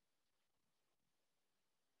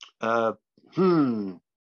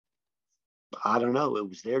 I don't know. It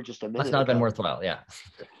was there just a minute. Must not have been worthwhile. Yeah.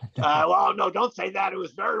 Well, no, don't say that. It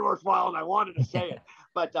was very worthwhile, and I wanted to say it.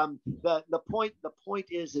 But the point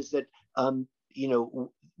is that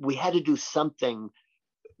we had to do something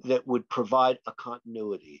that would provide a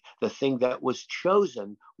continuity. The thing that was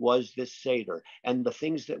chosen was this Seder, and the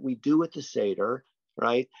things that we do at the Seder,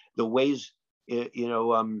 right? The ways. I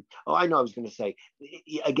know I was going to say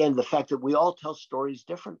again the fact that we all tell stories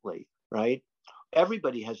differently, right?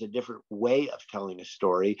 Everybody has a different way of telling a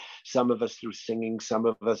story. Some of us through singing, some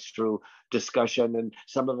of us through discussion, and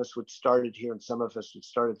some of us would start it here and some of us would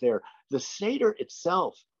start it there. The Seder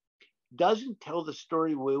itself doesn't tell the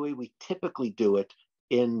story the way we typically do it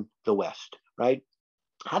in the West, right?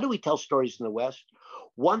 How do we tell stories in the West?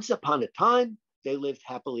 Once upon a time, they lived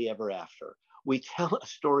happily ever after. We tell a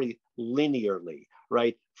story linearly,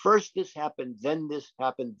 right? First this happened, then this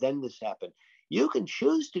happened, then this happened. You can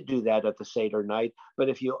choose to do that at the Seder night, but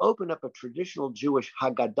if you open up a traditional Jewish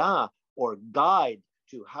Haggadah or guide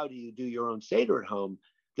to how do you do your own Seder at home,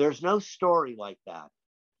 there's no story like that.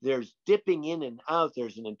 There's dipping in and out.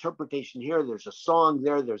 There's an interpretation here. There's a song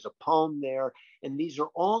there. There's a poem there. And these are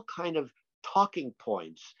all kind of talking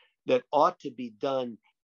points that ought to be done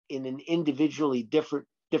in an individually different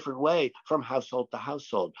way from household to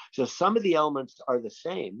household. So some of the elements are the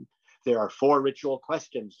same. There are 4 ritual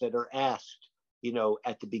questions that are asked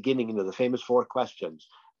at the beginning, the famous 4 questions.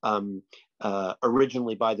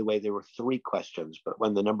 Originally, by the way, there were 3 questions, but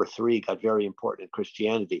when the number 3 got very important in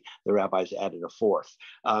Christianity, the rabbis added a 4th.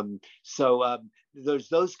 So there's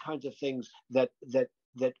those kinds of things that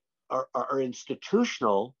are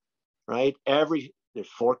institutional, right? There's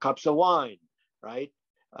 4 cups of wine, right?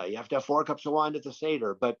 You have to have 4 cups of wine at the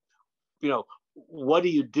Seder, but what do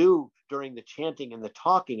you do during the chanting and the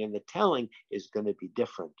talking and the telling is going to be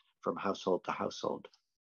different from household to household.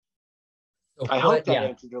 I hope that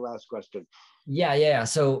answered your last question. Yeah.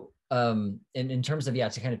 So in terms of,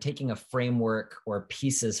 to kind of taking a framework or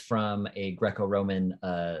pieces from a Greco-Roman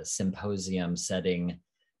symposium setting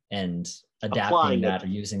and adapting that or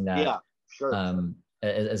using that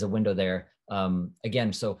as a window there.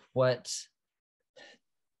 Again, so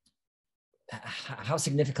how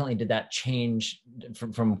significantly did that change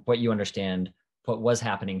from what you understand, what was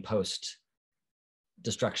happening post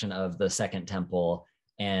destruction of the second temple,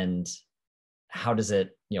 and how does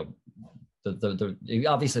it,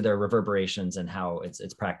 obviously there are reverberations in how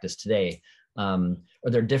it's practiced today. Are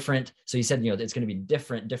there different? So you said it's going to be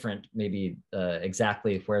different, maybe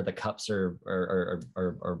exactly where the cups are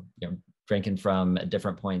drinking from at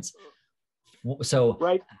different points. So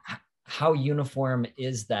right. how uniform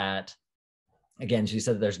is that? Again, she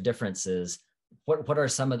said there's differences. What are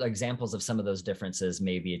some of the examples of some of those differences,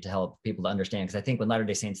 maybe, to help people to understand? Because I think when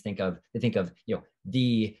Latter-day Saints think of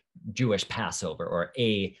the Jewish Passover or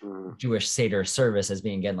a Jewish Seder service as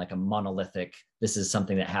being, again, like a monolithic, this is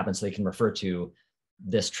something that happens, so they can refer to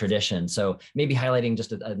this tradition. So maybe highlighting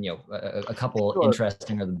just a couple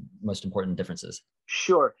interesting or the most important differences.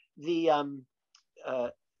 Sure. The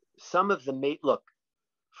some of the look,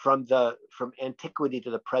 from antiquity to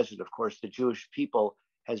the present, of course, the Jewish people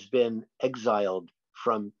has been exiled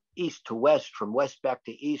from east to west, from west back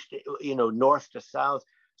to east, north to south,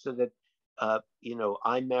 so that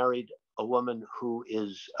I married a woman who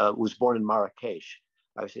was born in Marrakesh.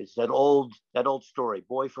 It's that old story: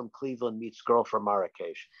 boy from Cleveland meets girl from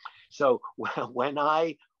Marrakesh. So when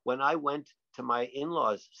I went to my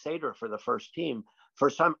in-laws' Seder for the first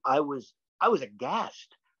time, I was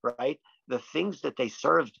aghast. Right, the things that they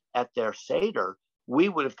served at their Seder, we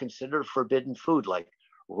would have considered forbidden food, like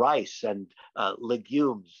rice and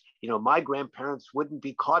legumes. My grandparents wouldn't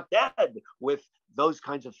be caught dead with those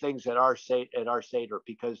kinds of things at our Seder,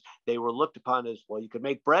 because they were looked upon as, well, you could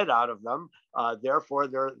make bread out of them, therefore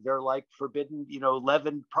they're like forbidden,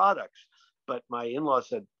 leavened products. But my in-law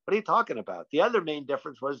said, what are you talking about? The other main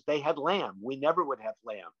difference was they had lamb. We never would have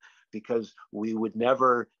lamb, because we would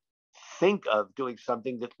never think of doing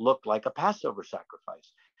something that looked like a Passover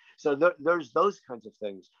sacrifice. So there's those kinds of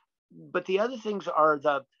things. But the other things are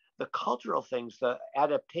the cultural things, the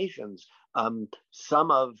adaptations.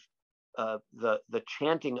 Some of the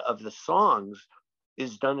chanting of the songs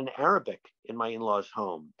is done in Arabic in my in-laws'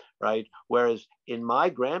 home, right? Whereas in my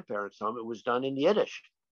grandparents' home, it was done in Yiddish.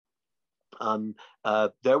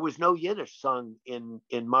 There was no Yiddish sung in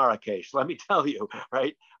Marrakesh, let me tell you,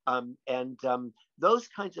 right? Those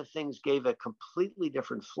kinds of things gave a completely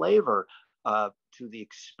different flavor to the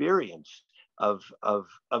experience of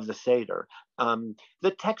the Seder.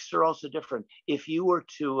 The texts are also different. If you were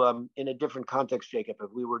to, in a different context, Jacob,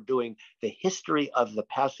 if we were doing the history of the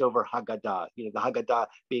Passover Haggadah, the Haggadah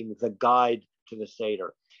being the guide to the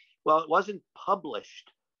Seder, well, it wasn't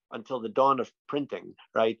published until the dawn of printing,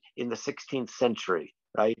 right, in the 16th century,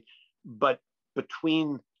 right? But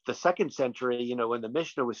between the 2nd century, when the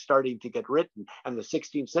Mishnah was starting to get written, and the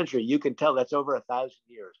 16th century, you can tell that's over 1,000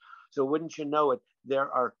 years. So wouldn't you know it,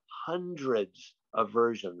 there are hundreds of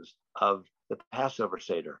versions of the Passover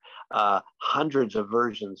Seder, hundreds of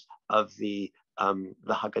versions of the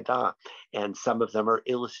Haggadah, and some of them are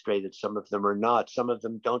illustrated, some of them are not, some of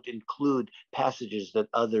them don't include passages that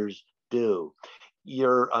others do.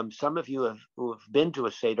 Some of you who have been to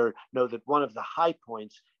a Seder know that one of the high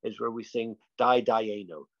points is where we sing "Dai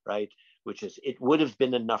Dayenu," right? Which is, it would have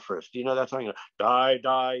been enough for us. Do you know that song? "Dai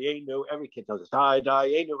Dayenu." Every kid knows this. "Dai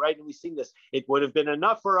Dayenu," right? And we sing this. It would have been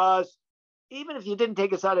enough for us. Even if you didn't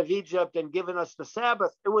take us out of Egypt and given us the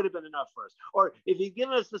Sabbath, it would have been enough for us. Or if you'd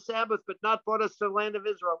given us the Sabbath but not brought us to the land of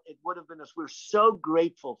Israel, it would have been us. We're so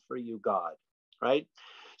grateful for you, God, right?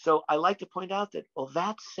 So I like to point out that, well,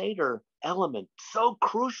 that Seder element, so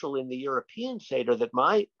crucial in the European Seder that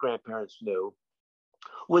my grandparents knew,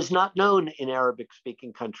 was not known in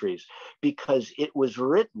Arabic-speaking countries, because it was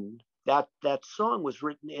written, that song was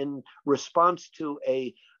written in response to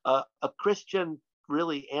a Christian,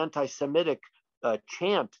 really anti-Semitic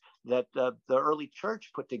chant that the early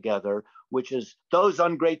church put together, which is, "Those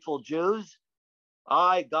ungrateful Jews,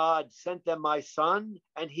 I, God, sent them my son,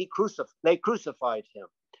 and they crucified him,"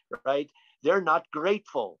 right? They're not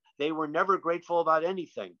grateful. They were never grateful about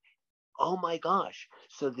anything. Oh my gosh.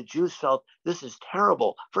 So the Jews felt, this is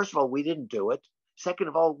terrible. First of all, we didn't do it. Second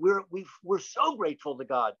of all, we're so grateful to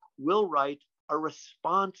God. We'll write a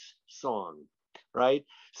response song, right?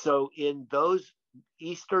 So in those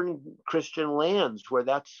Eastern Christian lands where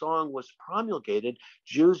that song was promulgated,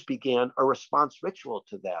 Jews began a response ritual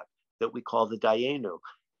to that we call the Dayenu.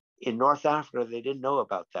 In North Africa, they didn't know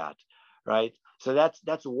about that, right? So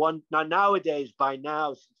that's one. Now, nowadays, by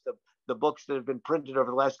now, since the books that have been printed over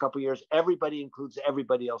the last couple of years, everybody includes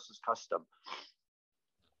everybody else's custom.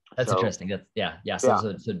 That's interesting.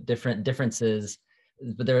 So different differences,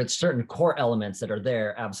 but there are certain core elements that are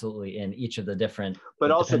there absolutely in each of the different.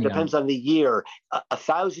 But also depends on the year.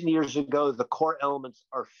 1,000 years ago, the core elements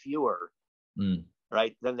are fewer,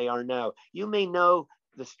 right, than they are now. You may know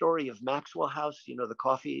the story of Maxwell House, the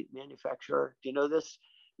coffee manufacturer. Do you know this?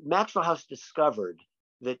 Maxwell House discovered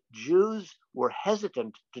that Jews were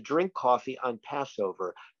hesitant to drink coffee on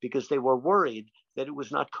Passover because they were worried that it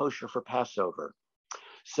was not kosher for Passover.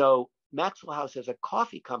 So Maxwell House, as a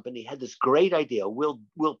coffee company, had this great idea. We'll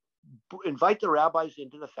invite the rabbis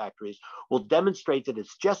into the factories. We'll demonstrate that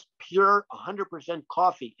it's just pure 100%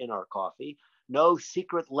 coffee in our coffee, no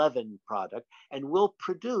secret leaven product, and we'll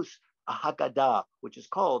produce a Haggadah, which is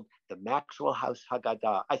called the Maxwell House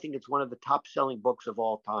Haggadah. I think it's one of the top-selling books of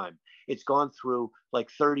all time. It's gone through like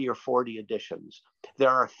 30 or 40 editions. There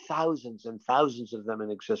are thousands and thousands of them in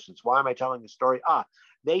existence. Why am I telling the story?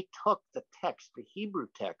 They took the text, the Hebrew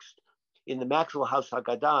text, in the Maxwell House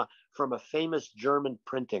Haggadah from a famous German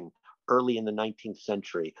printing early in the 19th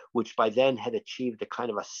century, which by then had achieved a kind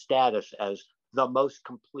of a status as the most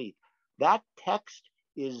complete. That text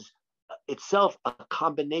is itself a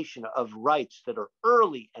combination of rites that are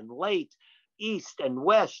early and late, East and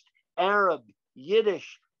West, Arab,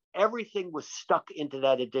 Yiddish. Everything was stuck into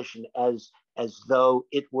that edition as though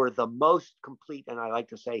it were the most complete, and I like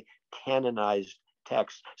to say canonized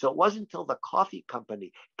text. So it wasn't until the coffee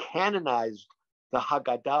company canonized the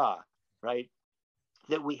Haggadah, right,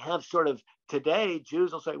 that we have sort of today.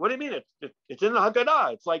 Jews will say, "What do you mean? It's in the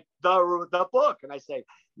Haggadah. It's like the book." And I say,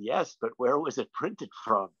 "Yes, but where was it printed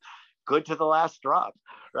from? Good to the last drop,"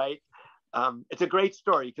 right? It's a great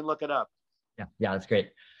story. You can look it up. Yeah, that's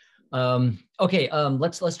great. Okay,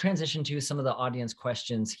 let's transition to some of the audience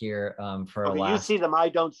questions here for our last. You see them, I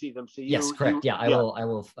don't see them. So yes, correct. I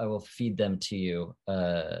will feed them to you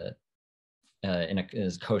in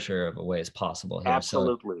as kosher of a way as possible here.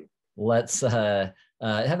 Absolutely. So let's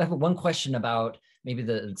have one question about maybe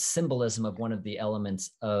the symbolism of one of the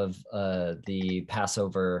elements of the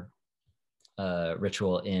Passover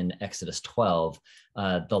ritual in Exodus 12,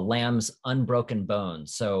 the lamb's unbroken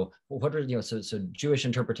bones. So what are, so Jewish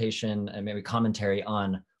interpretation and maybe commentary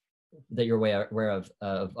on that you're aware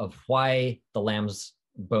of why the lamb's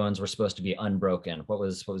bones were supposed to be unbroken? What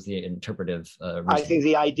was the interpretive reason? I think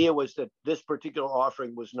the idea was that this particular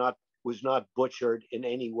offering was not butchered in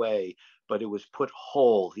any way, but it was put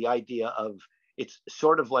whole. The idea of, it's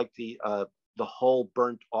sort of like the whole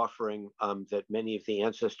burnt offering that many of the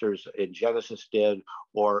ancestors in Genesis did,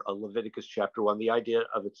 or Leviticus chapter 1. The idea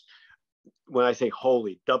of it's, when I say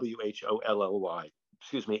holy, WHOLLY,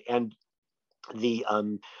 excuse me, and the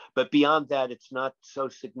but beyond that, it's not so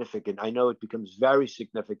significant. I know it becomes very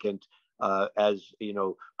significant as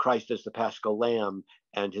Christ as the Paschal Lamb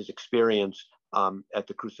and his experience at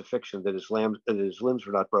the crucifixion, that his limbs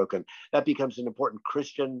were not broken. That becomes an important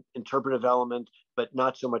Christian interpretive element, but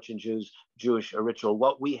not so much in Jewish ritual.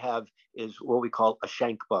 What we have is what we call a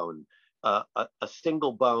shank bone, a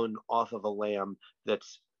single bone off of a lamb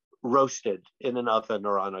that's roasted in an oven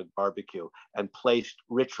or on a barbecue and placed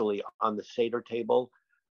ritually on the Seder table,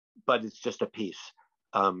 but it's just a piece.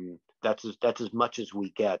 That's as much as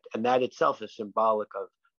we get, and that itself is symbolic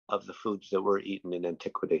of the foods that were eaten in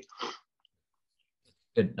antiquity.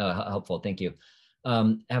 Good, helpful. Thank you.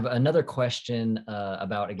 I have another question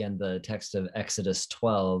about, again, the text of Exodus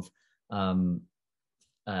 12.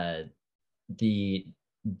 The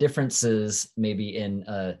differences maybe in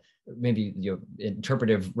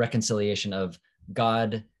interpretive reconciliation of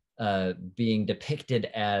God being depicted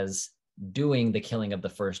as doing the killing of the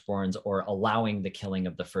firstborns or allowing the killing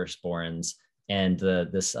of the firstborns. And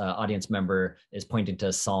this audience member is pointing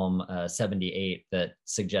to Psalm 78 that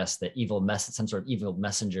suggests that some sort of evil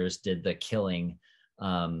messengers did the killing,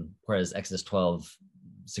 whereas Exodus 12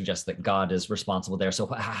 suggests that God is responsible there. So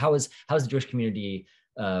how is the Jewish community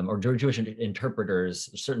or Jewish interpreters,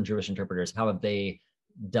 certain Jewish interpreters, how have they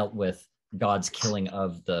dealt with God's killing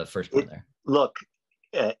of the firstborn there? Look,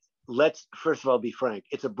 let's first of all be frank.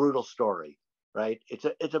 It's a brutal story, right?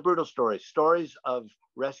 It's a brutal story. Stories of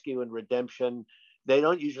rescue and redemption, they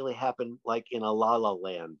don't usually happen like in a La La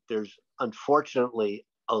Land. There's unfortunately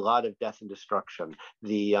a lot of death and destruction.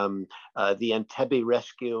 The Entebbe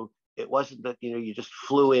rescue, it wasn't that you just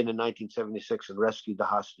flew in 1976 and rescued the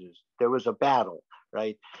hostages. There was a battle,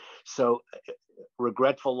 right? So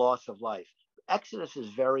regretful loss of life. Exodus is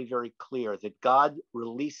very, very clear that God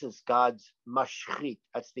releases God's mashchit,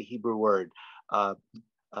 that's the Hebrew word,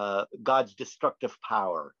 God's destructive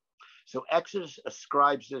power. So Exodus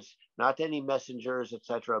ascribes this not to any messengers,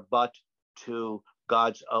 etc., but to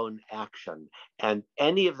God's own action. And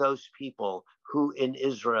any of those people who in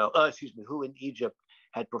Egypt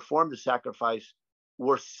had performed the sacrifice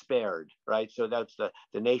were spared, right? So that's the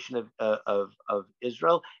nation of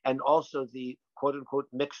Israel, and also the quote unquote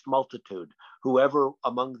mixed multitude, whoever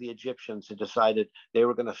among the Egyptians had decided they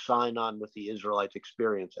were going to sign on with the Israelites'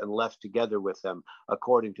 experience and left together with them,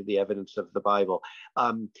 according to the evidence of the Bible.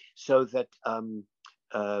 So that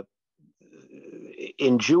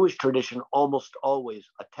in Jewish tradition, almost always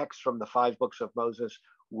a text from the 5 books of Moses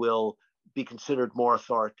will be considered more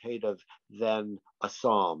authoritative than a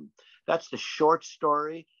psalm. That's the short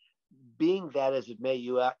story. being that as it may,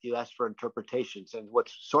 you asked for interpretations, and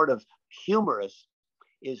what's sort of humorous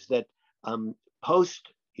is that post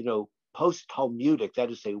Talmudic,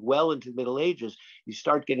 that is to say, well into the Middle Ages, you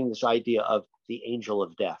start getting this idea of the angel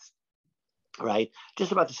of death, right?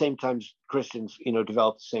 Just about the same time Christians,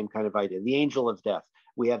 developed the same kind of idea, the angel of death.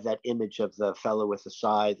 We have that image of the fellow with the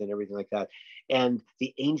scythe and everything like that. And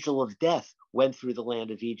the angel of death went through the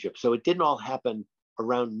land of Egypt. So it didn't all happen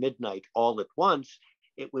around midnight all at once.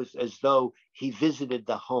 It was as though he visited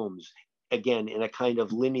the homes, again, in a kind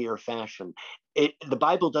of linear fashion. The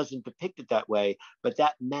Bible doesn't depict it that way, but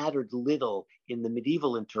that mattered little in the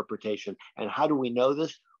medieval interpretation. And how do we know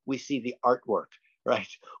this? We see the artwork, right?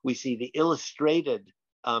 We see the illustrated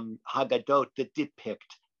Haggadot that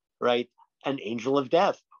depict, right, an angel of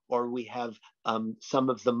death. Or we have some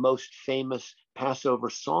of the most famous Passover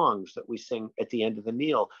songs that we sing at the end of the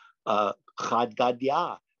meal, Chad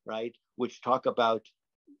Gadya, right, which talk about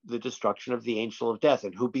the destruction of the angel of death.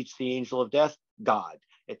 And who beats the angel of death? God,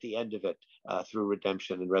 at the end of it, through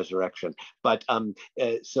redemption and resurrection. But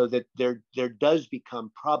so that there does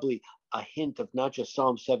become probably a hint of not just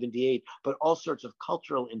Psalm 78, but all sorts of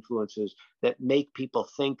cultural influences that make people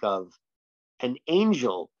think of an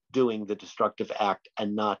angel doing the destructive act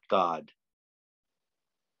and not God.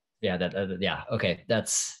 Yeah, okay,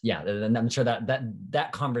 and I'm sure that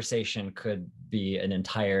conversation could be an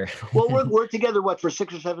entire. Well, we're together for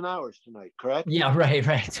 6 or 7 hours tonight, correct? Yeah,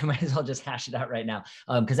 right. So might as well just hash it out right now,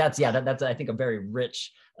 because that's I think a very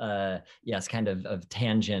rich, kind of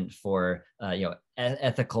tangent for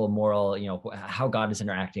ethical, moral, how God is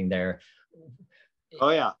interacting there. Oh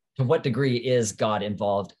yeah. To what degree is God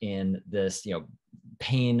involved in this,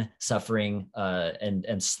 pain, suffering,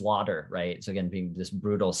 and slaughter, right? So again, being this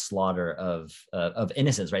brutal slaughter of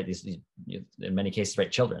innocents, right? These in many cases,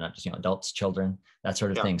 right, children, not just adults, children, that sort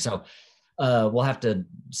of thing. So we'll have to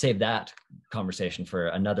save that conversation for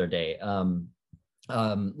another day.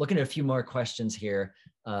 Looking at a few more questions here.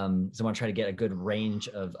 So I want to try to get a good range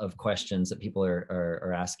of questions that people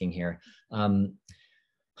are asking here.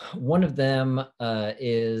 One of them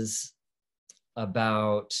is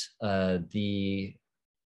about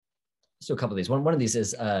so a couple of these. One of these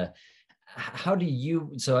is, how do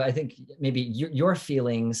you? So I think maybe your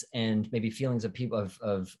feelings and maybe feelings of people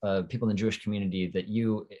people in the Jewish community that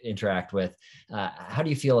you interact with. How do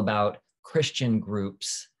you feel about Christian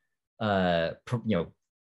groups,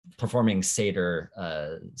 performing Seder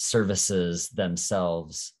services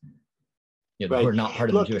themselves, who are not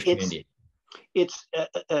part of the Jewish community? It's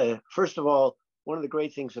first of all, one of the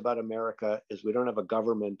great things about America is we don't have a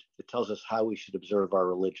government that tells us how we should observe our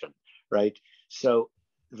religion, right? So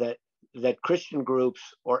that Christian groups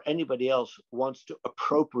or anybody else wants to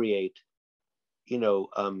appropriate,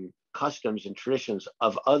 customs and traditions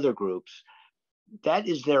of other groups, that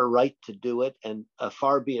is their right to do it. And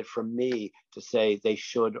far be it from me to say they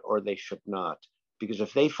should or they should not. Because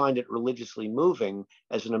if they find it religiously moving,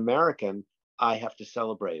 as an American, I have to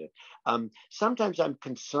celebrate it. Sometimes I'm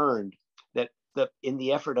concerned that in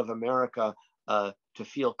the effort of America to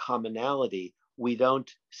feel commonality, we don't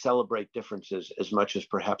celebrate differences as much as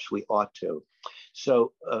perhaps we ought to.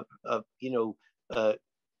 So,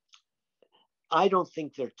 I don't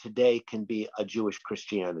think there today can be a Jewish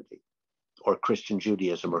Christianity or Christian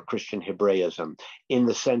Judaism or Christian Hebraism in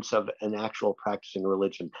the sense of an actual practicing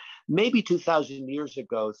religion. Maybe 2,000 years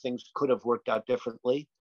ago, things could have worked out differently,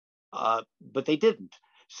 but they didn't.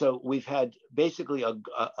 So we've had basically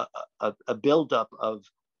a buildup of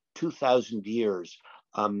 2,000 years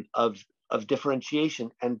of differentiation.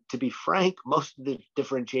 And to be frank, most of the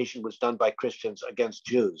differentiation was done by Christians against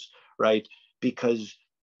Jews, right? Because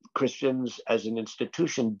Christians as an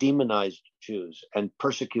institution demonized Jews and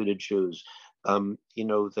persecuted Jews.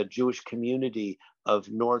 The Jewish community of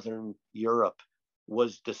Northern Europe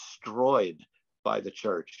was destroyed by the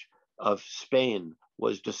Church, of Spain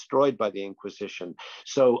was destroyed by the Inquisition.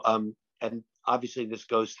 So, and obviously this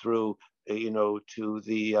goes through, to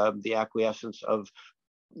the acquiescence of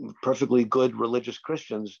perfectly good religious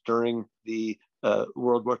Christians during the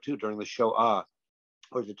World War II, during the Shoah,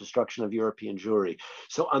 or the destruction of European Jewry.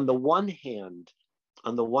 So on the one hand,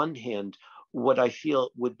 what I feel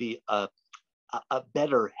would be a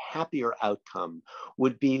better, happier outcome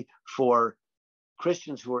would be for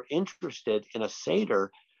Christians who are interested in a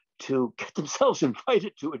Seder to get themselves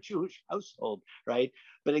invited to a Jewish household, right?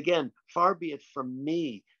 But again, far be it from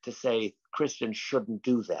me to say Christians shouldn't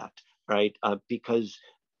do that, right? Because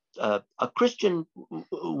a Christian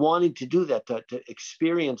wanting to do that, to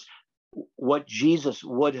experience what Jesus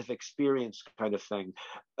would have experienced, kind of thing,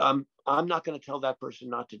 I'm not going to tell that person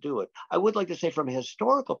not to do it. I would like to say, from a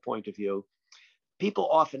historical point of view, people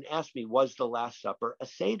often ask me, was the Last Supper a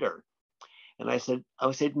Seder? And I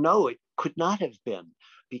said, no, it could not have been,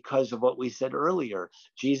 because of what we said earlier.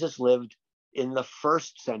 Jesus lived in the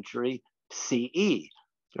 1st century CE,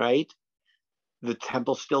 right? The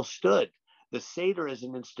temple still stood. The Seder as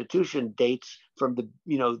an institution dates from the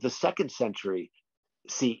 2nd century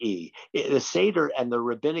CE. The Seder and the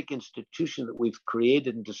rabbinic institution that we've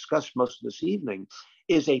created and discussed most of this evening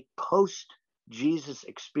is a post-Jesus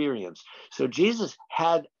experience. So Jesus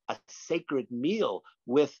had a sacred meal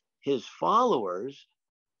with his followers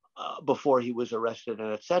before he was arrested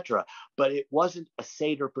and etc. But it wasn't a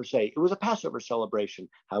Seder per se. It was a Passover celebration,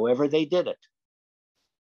 however they did it.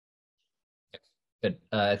 Good.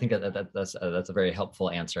 I think that's a very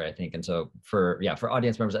helpful answer, I think. And so for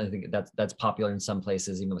audience members, I think that's popular in some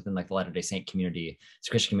places, even within like the Latter-day Saint community, it's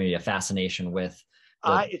Christian community, a fascination with.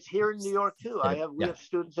 It's here in New York too. We have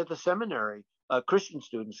students at the seminary, Christian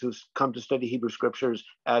students who come to study Hebrew scriptures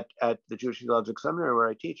at the Jewish Theological Seminary where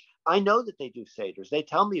I teach. I know that they do Seders. They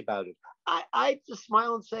tell me about it. I just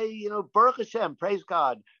smile and say, Baruch Hashem, praise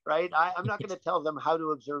God, right? I'm not going to tell them how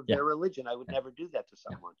to observe their religion. I would never do that to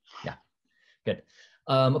someone. Yeah. Good.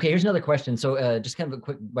 Okay, here's another question. So just kind of a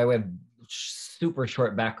quick, by way of super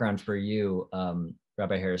short background for you,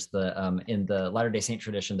 Rabbi Harris, in the Latter-day Saint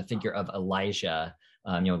tradition, the figure of Elijah,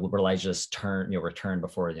 where Elijah's return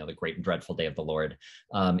before, the great and dreadful day of the Lord,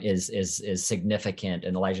 is significant.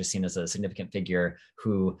 And Elijah is seen as a significant figure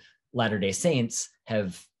who Latter-day Saints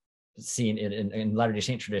have seen in Latter-day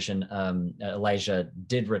Saint tradition. Elijah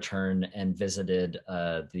did return and visited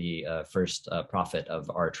the first prophet of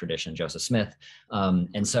our tradition, Joseph Smith,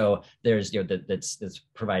 and so there's that's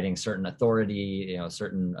providing certain authority,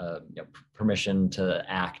 certain permission to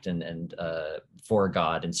act and for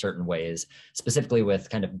God in certain ways, specifically with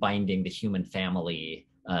kind of binding the human family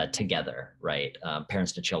together, right?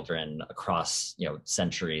 Parents to children across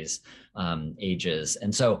centuries, ages,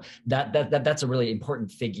 and so that's a really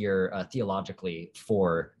important figure theologically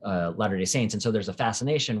for Latter-day Saints. And so there's a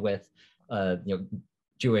fascination with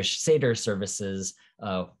Jewish Seder services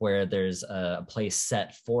where there's a place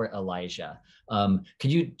set for Elijah.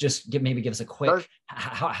 Could you just give us a quick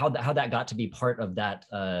how that got to be part of that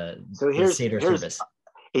Seder service?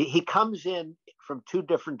 He comes in from 2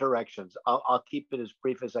 different directions. I'll keep it as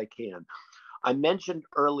brief as I can. I mentioned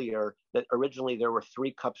earlier that originally there were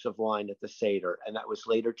 3 cups of wine at the Seder, and that was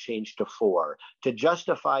later changed to 4. To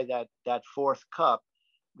justify that 4th cup,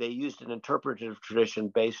 they used an interpretive tradition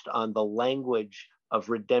based on the language of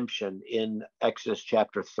redemption in Exodus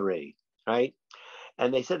chapter 3, right?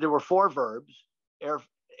 And they said there were 4 verbs,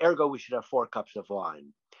 ergo we should have 4 cups of wine.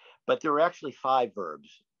 But there were actually 5 verbs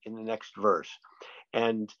in the next verse.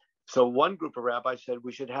 And so one group of rabbis said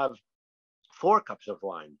we should have 4 cups of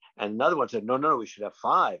wine. And another one said, no, we should have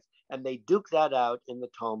 5. And they duke that out in the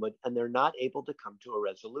Talmud, and they're not able to come to a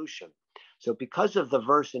resolution. So because of the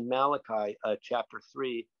verse in Malachi chapter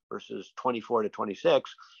 3, verses 24 to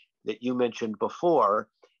 26, that you mentioned before,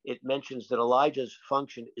 it mentions that Elijah's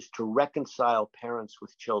function is to reconcile parents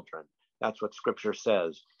with children. That's what scripture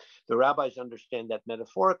says. The rabbis understand that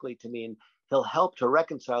metaphorically to mean he'll help to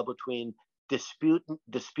reconcile between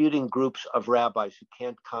disputing groups of rabbis who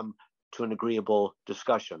can't come to an agreeable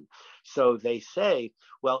discussion. So they say,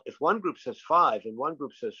 well, if one group says 5 and one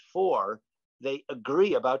group says 4, they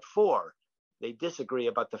agree about 4. They disagree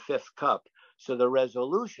about the 5th cup. So the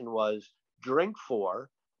resolution was drink 4,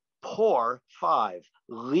 pour 5,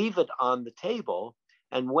 leave it on the table.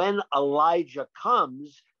 And when Elijah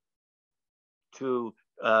comes to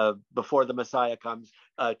before the Messiah comes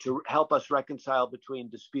to help us reconcile between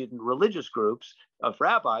disputant religious groups of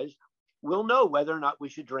rabbis, we'll know whether or not we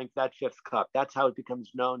should drink that 5th cup. That's how it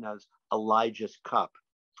becomes known as Elijah's cup.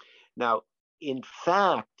 Now, in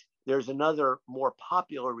fact, there's another more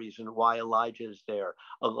popular reason why Elijah is there.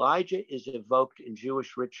 Elijah is evoked in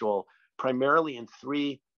Jewish ritual primarily in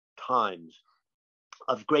 3 times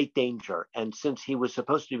of great danger. And since he was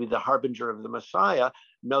supposed to be the harbinger of the Messiah,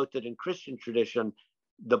 note that in Christian tradition,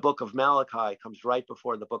 the book of Malachi comes right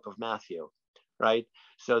before the book of Matthew, right?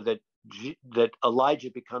 So that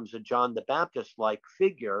Elijah becomes a John the Baptist-like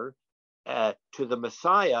figure to the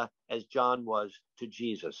Messiah as John was to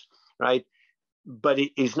Jesus, right? But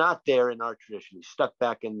he's not there in our tradition. He's stuck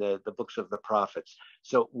back in the books of the prophets.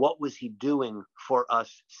 So what was he doing for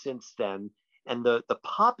us since then? And the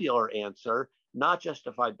popular answer, not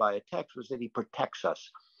justified by a text, was that he protects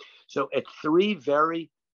us. So at 3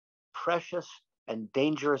 very precious and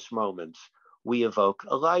dangerous moments, we evoke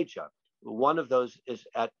Elijah. One of those is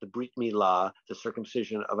at the Brit Milah, the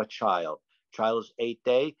circumcision of a child. Child is 8th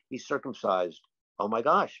day, he's circumcised. Oh my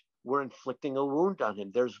gosh, we're inflicting a wound on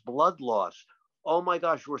him. There's blood loss. oh my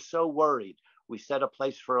gosh, we're so worried. We set a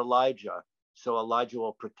place for Elijah, so Elijah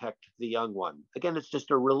will protect the young one. Again, it's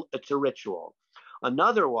just it's a ritual.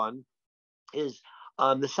 Another one is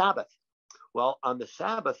on the Sabbath. Well, on the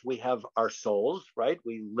Sabbath, we have our souls, right?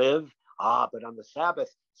 We live, but on the Sabbath,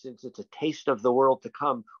 since it's a taste of the world to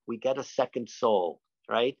come, we get a second soul,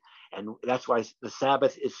 right? And that's why the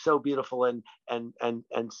Sabbath is so beautiful and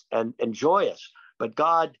joyous. But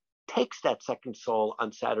God takes that second soul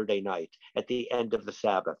on Saturday night at the end of the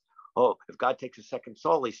Sabbath. Oh, if God takes a second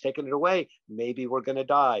soul, he's taken it away. Maybe we're going to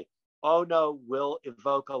die. Oh no, we'll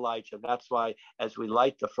evoke Elijah. That's why as we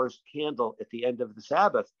light the first candle at the end of the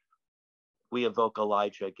Sabbath, we evoke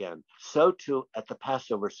Elijah again. So too at the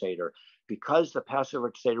Passover Seder, because the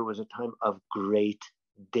Passover Seder was a time of great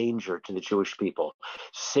danger to the Jewish people,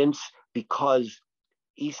 because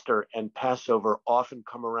Easter and Passover often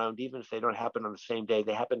come around, even if they don't happen on the same day,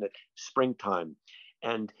 they happen at springtime.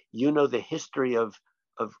 And you know the history of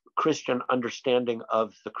Christian understanding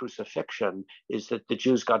of the crucifixion is that the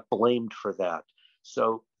Jews got blamed for that.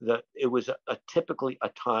 So it was typically a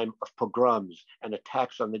time of pogroms and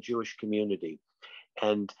attacks on the Jewish community.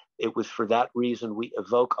 And it was for that reason we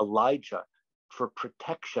evoke Elijah for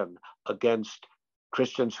protection against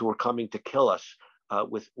Christians who were coming to kill us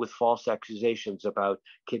with false accusations about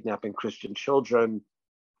kidnapping Christian children.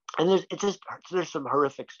 And there's some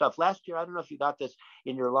horrific stuff. Last year, I don't know if you got this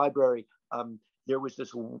in your library, there was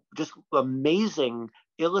this just amazing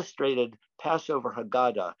illustrated Passover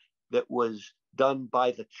Haggadah that was done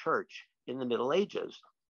by the church in the Middle Ages,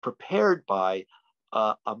 prepared by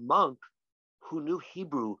a monk who knew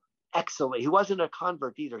Hebrew excellently. He wasn't a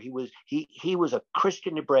convert either. He was a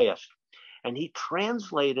Christian Hebraist, and he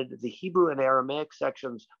translated the Hebrew and Aramaic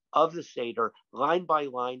sections of the Seder line by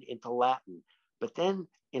line into Latin. But then,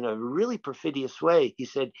 in a really perfidious way, he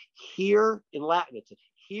said, "Here in Latin, it said,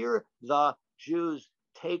 here the Jews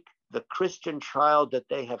take the Christian child that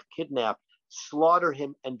they have kidnapped, slaughter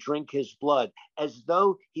him, and drink his blood," as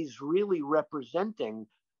though he's really representing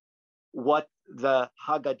what the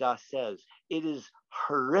Haggadah says. It is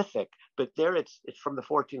horrific, but there it's from the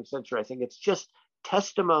 14th century. I think it's just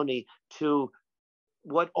testimony to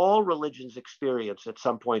what all religions experience at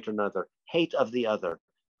some point or another: hate of the other,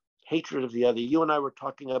 hatred of the other. You and I were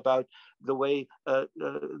talking about the way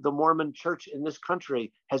the Mormon church in this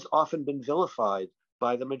country has often been vilified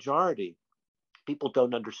by the majority. People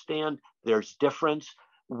don't understand. There's difference.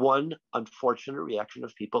 One unfortunate reaction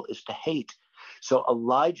of people is to hate. So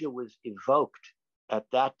Elijah was evoked at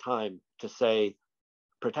that time to say,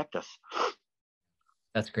 protect us.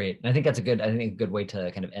 That's great. And I think that's a good way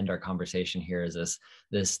to kind of end our conversation here is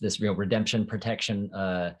this redemption, protection,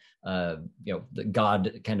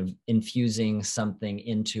 God kind of infusing something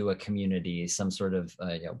into a community, some sort of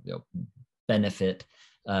benefit.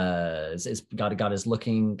 God is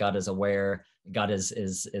looking, God is aware, God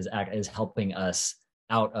is helping us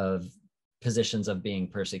out of positions of being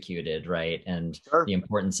persecuted, right? And Sure. The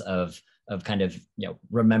importance of kind of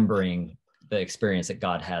remembering the experience that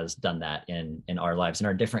God has done that in our lives, in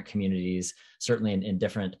our different communities, certainly in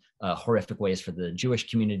different horrific ways for the Jewish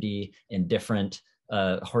community, in different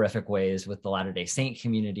horrific ways with the Latter-day Saint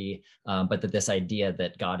community, but that this idea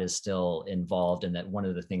that God is still involved, and that one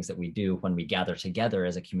of the things that we do when we gather together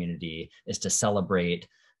as a community is to celebrate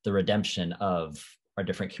the redemption of our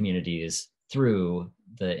different communities through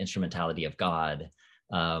the instrumentality of God.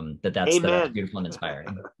 That's beautiful and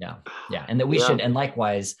inspiring. Yeah. And that we should, and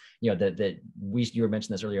likewise, you were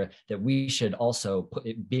mentioning this earlier, that we should also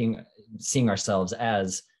seeing ourselves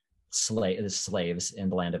as slaves in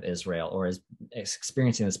the land of Israel, or as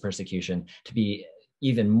experiencing this persecution, to be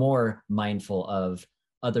even more mindful of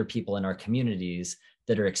other people in our communities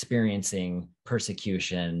that are experiencing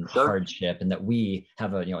persecution, Sure. hardship, and that we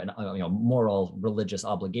have a moral religious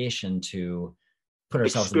obligation to put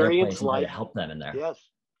ourselves in their place and try to help them in there. Yes,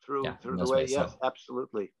 through the way. Ways, yes, so.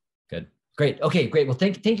 Absolutely. Good. Great. Okay, great. Well,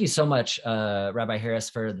 thank you so much, Rabbi Harris,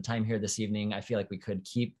 for the time here this evening. I feel like we could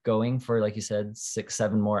keep going for, like you said,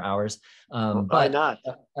 6-7 more hours. Why not?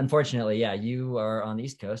 Unfortunately, you are on the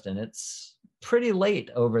East Coast and it's pretty late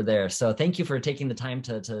over there. So thank you for taking the time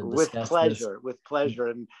to discuss this. With pleasure.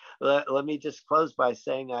 And let me just close by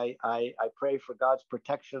saying I pray for God's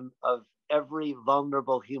protection of every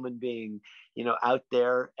vulnerable human being, out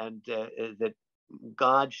there, and that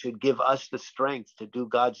God should give us the strength to do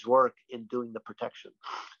God's work in doing the protection.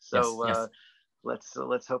 So yes.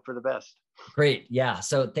 Let's hope for the best. Great. Yeah.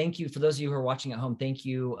 So thank you for those of you who are watching at home. Thank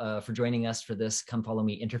you for joining us for this Come Follow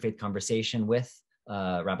Me Interfaith conversation with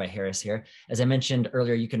Rabbi Harris here. As I mentioned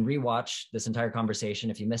earlier, you can rewatch this entire conversation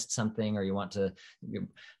if you missed something or you want to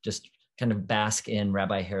just kind of bask in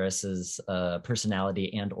Rabbi Harris's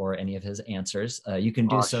personality and or any of his answers, you can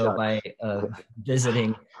do so by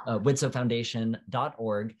visiting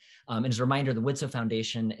widtsoefoundation.org. And as a reminder, the Widtsoe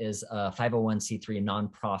Foundation is a 501c3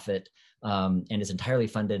 nonprofit and is entirely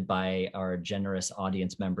funded by our generous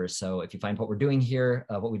audience members. So if you find what we're doing here,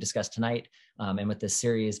 what we discussed tonight, and with this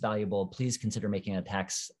series valuable, please consider making a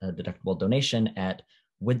tax deductible donation at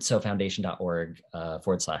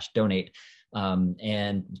widtsoefoundation.org/donate.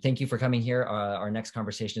 And thank you for coming here. Our next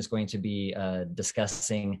conversation is going to be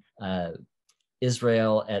discussing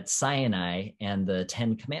Israel at Sinai and the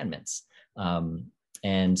 10 Commandments.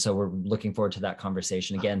 And so we're looking forward to that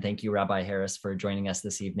conversation. Again, thank you, Rabbi Harris, for joining us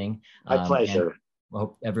this evening. My pleasure. I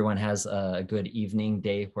hope everyone has a good evening,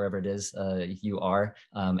 day, wherever it is you are.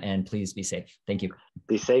 And please be safe. Thank you.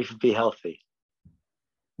 Be safe and be healthy.